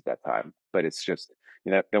you wasted that time, but it's just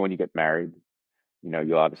then when you get married,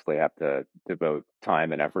 You obviously have to devote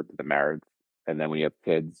time and effort to the marriage. And then when you have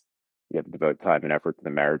kids, you have to devote time and effort to the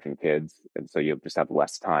marriage and kids. And so you just have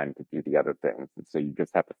less time to do the other things. And so you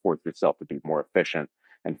just have to force yourself to be more efficient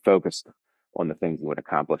and focused on the things you would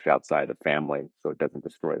accomplish outside the family so it doesn't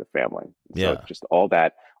destroy the family. And so Yeah. it's just all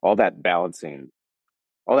that balancing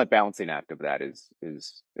act of that is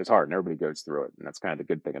hard, and everybody goes through it. And that's kind of the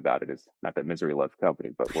good thing about it, is not that misery loves company,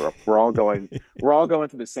 but we're all going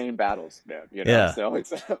through the same battles, man. Yeah. So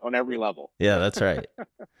it's on every level. Yeah, that's right.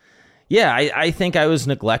 Yeah, I think I was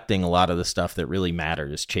neglecting a lot of the stuff that really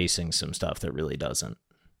matters, chasing some stuff that really doesn't.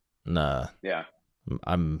 And, Yeah.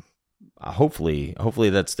 I'm hopefully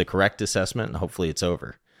that's the correct assessment, and hopefully it's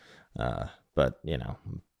over. But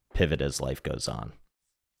pivot as life goes on.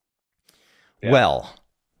 Yeah. Well,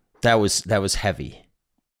 that was heavy.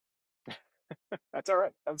 That's all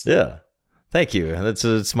right. That's Yeah. Thank you.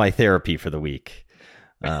 It's my therapy for the week.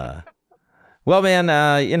 Well, man,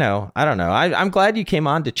 I don't know. I'm glad you came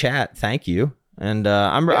on to chat. Thank you. And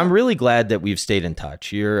I'm really glad that we've stayed in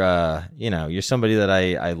touch. You're somebody that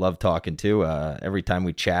I love talking to. Every time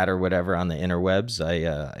we chat or whatever on the interwebs,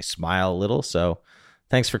 I smile a little. So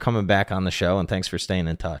thanks for coming back on the show, and thanks for staying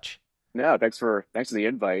in touch. No, thanks for the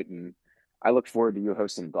invite, and I look forward to you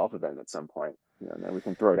hosting a golf event at some point. And then we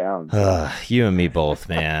can throw down. You and me both,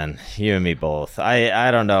 man. You and me both. I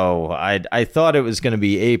don't know. I thought it was going to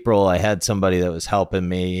be April. I had somebody that was helping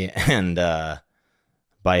me, and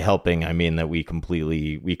by helping, I mean that we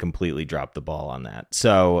completely dropped the ball on that.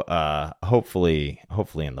 So hopefully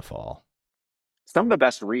in the fall. Some of the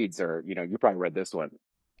best reads are, you probably read this one.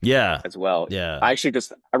 Yeah. As well. Yeah. I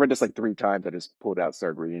read this like 3 times. I just pulled out,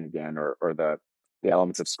 started reading again, or the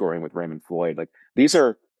Elements of Scoring with Raymond Floyd. Like, these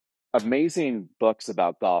are amazing books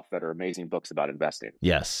about golf that are amazing books about investing.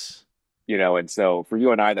 Yes. And so for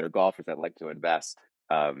you and I that are golfers that like to invest,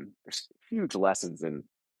 there's huge lessons in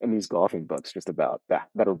these golfing books just about that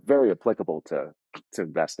are very applicable to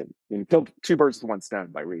investing. You can kill two birds with one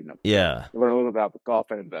stone by reading them. Yeah. You learn a little about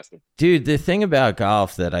golf and investing. Dude, the thing about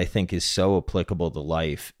golf that I think is so applicable to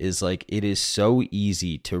life is, like, it is so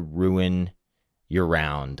easy to ruin your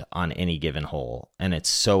round on any given hole, and it's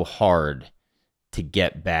so hard to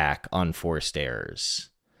get back unforced errors.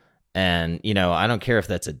 And I don't care if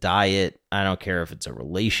that's a diet, I don't care if it's a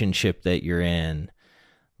relationship that you're in.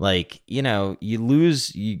 Like, you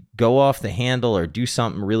go off the handle or do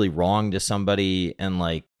something really wrong to somebody, and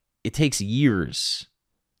like, it takes years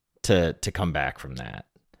to come back from that.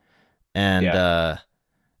 And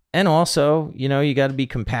and also, you got to be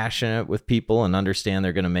compassionate with people and understand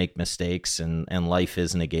they're going to make mistakes, and life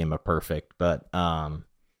isn't a game of perfect. But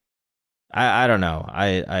I don't know.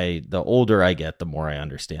 I the older I get, the more I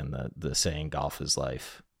understand the saying golf is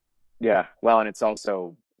life. Yeah. Well, and it's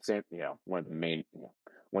also same, one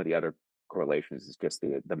of the other correlations is just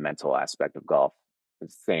the mental aspect of golf.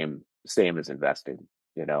 It's same as investing,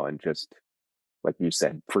 and just like you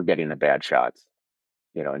said, forgetting the bad shots,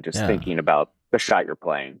 and just thinking about the shot you're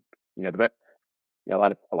playing. A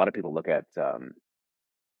lot of people look at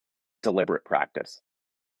deliberate practice,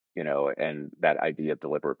 and that idea of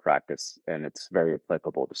deliberate practice, and it's very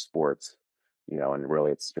applicable to sports, and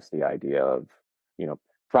really it's just the idea of,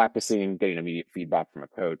 practicing, getting immediate feedback from a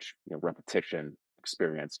coach, repetition,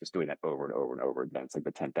 experience, just doing that over and over and over again. It's like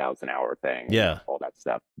the 10,000 hour thing. Yeah. All that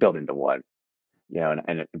stuff built into one,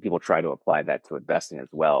 and people try to apply that to investing as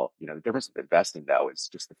well. The difference with investing, though, is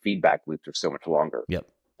just the feedback loops are so much longer. Yep.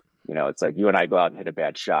 It's like you and I go out and hit a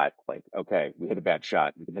bad shot. Like, okay, we hit a bad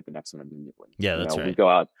shot. We can hit the next one immediately. Yeah, that's right. We go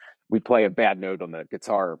out, we play a bad note on the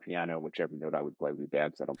guitar or piano, whichever note I would play would be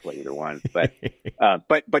bad because I don't play either one. But, you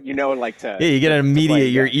get an immediate,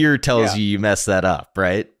 your ear tells you messed that up,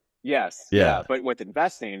 right? Yes. Yeah. But with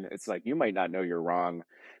investing, it's like, you might not know you're wrong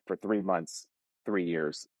for 3 months, 3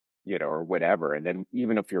 years, or whatever. And then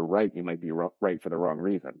even if you're right, you might be right for the wrong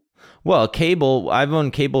reason. Well, I've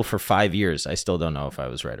owned cable for 5 years. I still don't know if I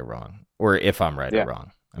was right or wrong, or if I'm right or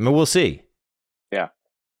wrong. I mean, we'll see. Yeah.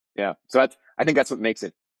 Yeah. So I think that's what makes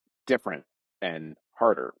it different and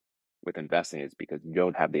harder with investing, is because you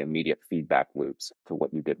don't have the immediate feedback loops to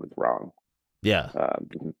what you did was wrong. Yeah.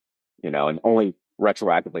 And only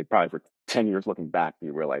retroactively, probably for 10 years looking back,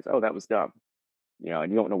 you realize, oh, that was dumb.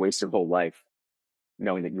 And you don't want to waste your whole life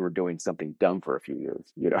knowing that you were doing something dumb for a few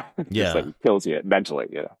years, Yeah. Like, it kills you mentally,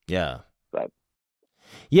 Yeah. But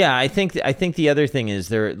yeah, I think the other thing is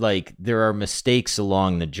there are mistakes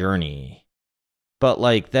along the journey, but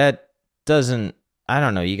like that doesn't, I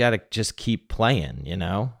don't know, you got to just keep playing,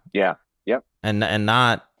 Yeah. Yep. And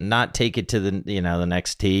not take it to the, the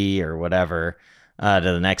next tee or whatever, to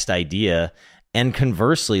the next idea. And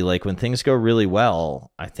conversely, like when things go really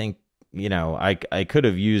well, I think I could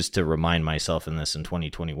have used to remind myself in this in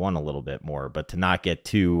 2021 a little bit more, but to not get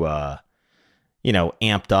too,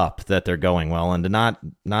 amped up that they're going well, and to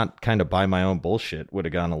not kind of buy my own bullshit would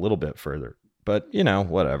have gone a little bit further. But,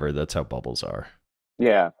 whatever. That's how bubbles are.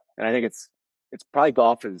 Yeah. And I think it's probably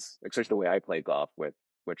golf is, especially the way I play golf with,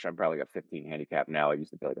 which I'm probably a 15 handicap now. I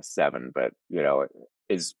used to be like a 7, but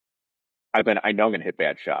is I know I'm going to hit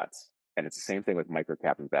bad shots. And it's the same thing with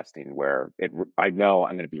microcap investing where I know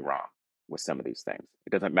I'm going to be wrong with some of these things.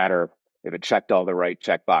 It doesn't matter if it checked all the right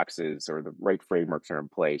check boxes or the right frameworks are in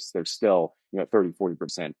place. There's still,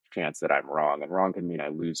 30-40% chance that I'm wrong. And wrong can mean I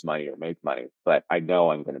lose money or make money, but I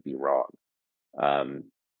know I'm going to be wrong.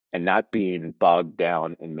 And not being bogged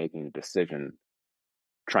down in making a decision,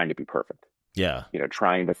 trying to be perfect. Yeah.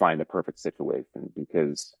 Trying to find the perfect situation,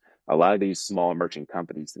 because a lot of these small emerging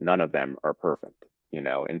companies, none of them are perfect.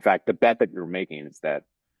 In fact, the bet that you're making is that,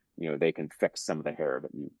 they can fix some of the hair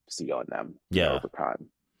that you see on them over time.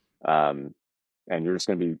 And you're just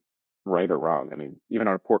going to be right or wrong. I mean, even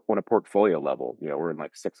on a portfolio level, we're in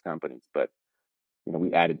like 6 companies, but,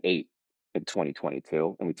 we added 8 in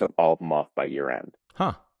 2022 and we took all of them off by year end.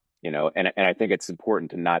 Huh. And I think it's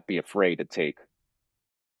important to not be afraid to take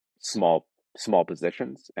small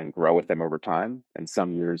positions and grow with them over time. And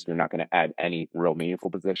some years you're not going to add any real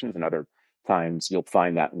meaningful positions, and other times you'll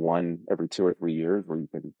find that one every 2 or 3 years where you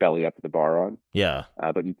can belly up the bar on. Yeah.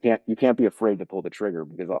 But you can't be afraid to pull the trigger,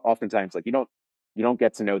 because oftentimes you don't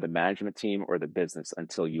get to know the management team or the business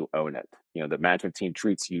until you own it. The management team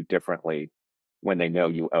treats you differently when they know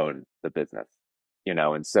you own the business.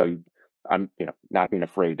 And so I'm not being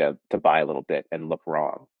afraid to buy a little bit and look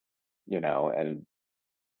wrong. And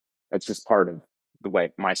it's just part of the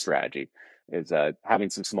way my strategy is, having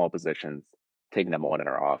some small positions, taking them on and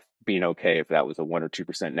are off, being okay if that was a 1 or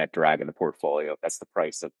 2% net drag in the portfolio. That's the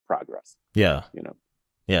price of progress. Yeah.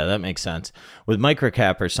 Yeah, that makes sense. With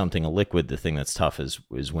microcap or something liquid, the thing that's tough is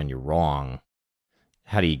when you're wrong.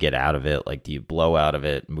 How do you get out of it? Like, do you blow out of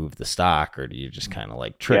it, move the stock, or do you just kind of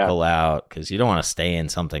like trickle out? Because you don't want to stay in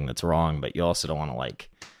something that's wrong, but you also don't want to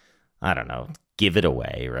I don't know, give it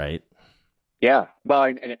away, right? Yeah. Well,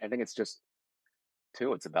 I think it's just,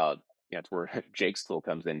 too, it's about, it's where Jake's tool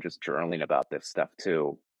comes in, just journaling about this stuff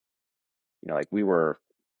too. We were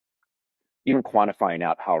even quantifying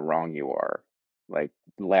out how wrong you are. Like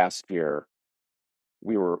last year,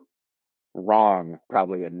 we were wrong,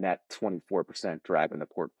 probably a net 24% drag in the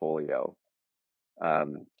portfolio.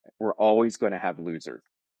 We're always going to have losers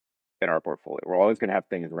in our portfolio. We're always going to have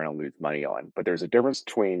things we're going to lose money on, but there's a difference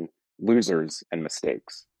between losers and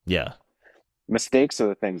mistakes. Yeah. Mistakes are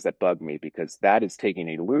the things that bug me, because that is taking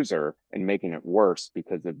a loser and making it worse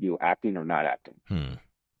because of you acting or not acting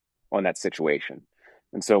on that situation.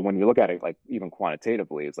 And so when you look at it, like even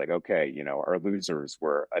quantitatively, it's like, okay, our losers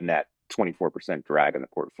were a net 24% drag in the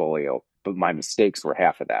portfolio, but my mistakes were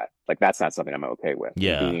half of that. Like, that's not something I'm okay with.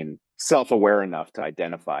 Yeah. Being self-aware enough to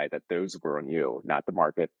identify that those were on you, not the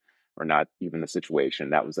market or not even the situation.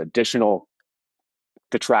 That was additional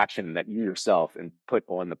detraction that you yourself and put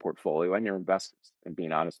on the portfolio and your investors, and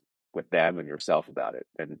being honest with them and yourself about it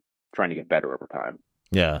and trying to get better over time.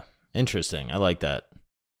 Yeah. Interesting. I like that.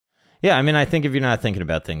 Yeah. I mean, I think if you're not thinking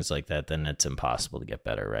about things like that, then it's impossible to get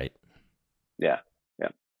better, right? Yeah.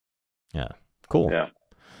 Yeah. Cool. Yeah.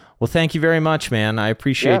 Well, thank you very much, man. I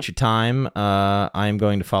appreciate your time. I'm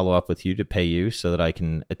going to follow up with you to pay you so that I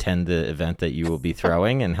can attend the event that you will be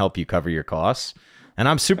throwing and help you cover your costs. And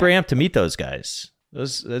I'm super amped to meet those guys.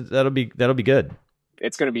 That'll be good.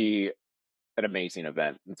 It's going to be an amazing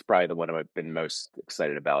event. It's probably the one I've been most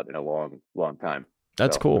excited about in a long time.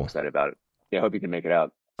 That's cool. I'm excited about it. Yeah, I hope you can make it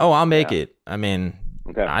out. Oh, I'll make it. I mean,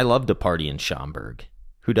 I love to party in Schaumburg.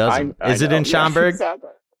 Who doesn't? Is it in Schaumburg? Yeah, exactly.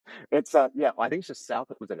 It's I think it's just south.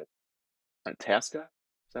 Was it Tasca?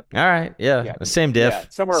 All right. Yeah. Same diff. Yeah,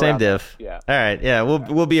 somewhere Same around diff. there. Yeah. All right. Yeah.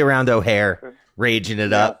 We'll be around O'Hare, raging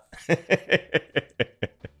it up.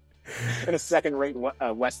 In a second-rate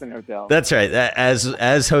Westin hotel. That's right.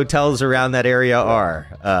 As hotels around that area are.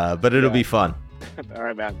 But it'll be fun. All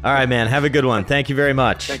right, man. All right, man. Have a good one. Thank you very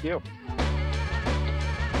much. Thank you.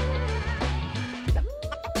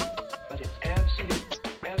 But it's absolutely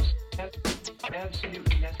necessary. But it's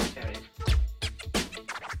absolutely necessary.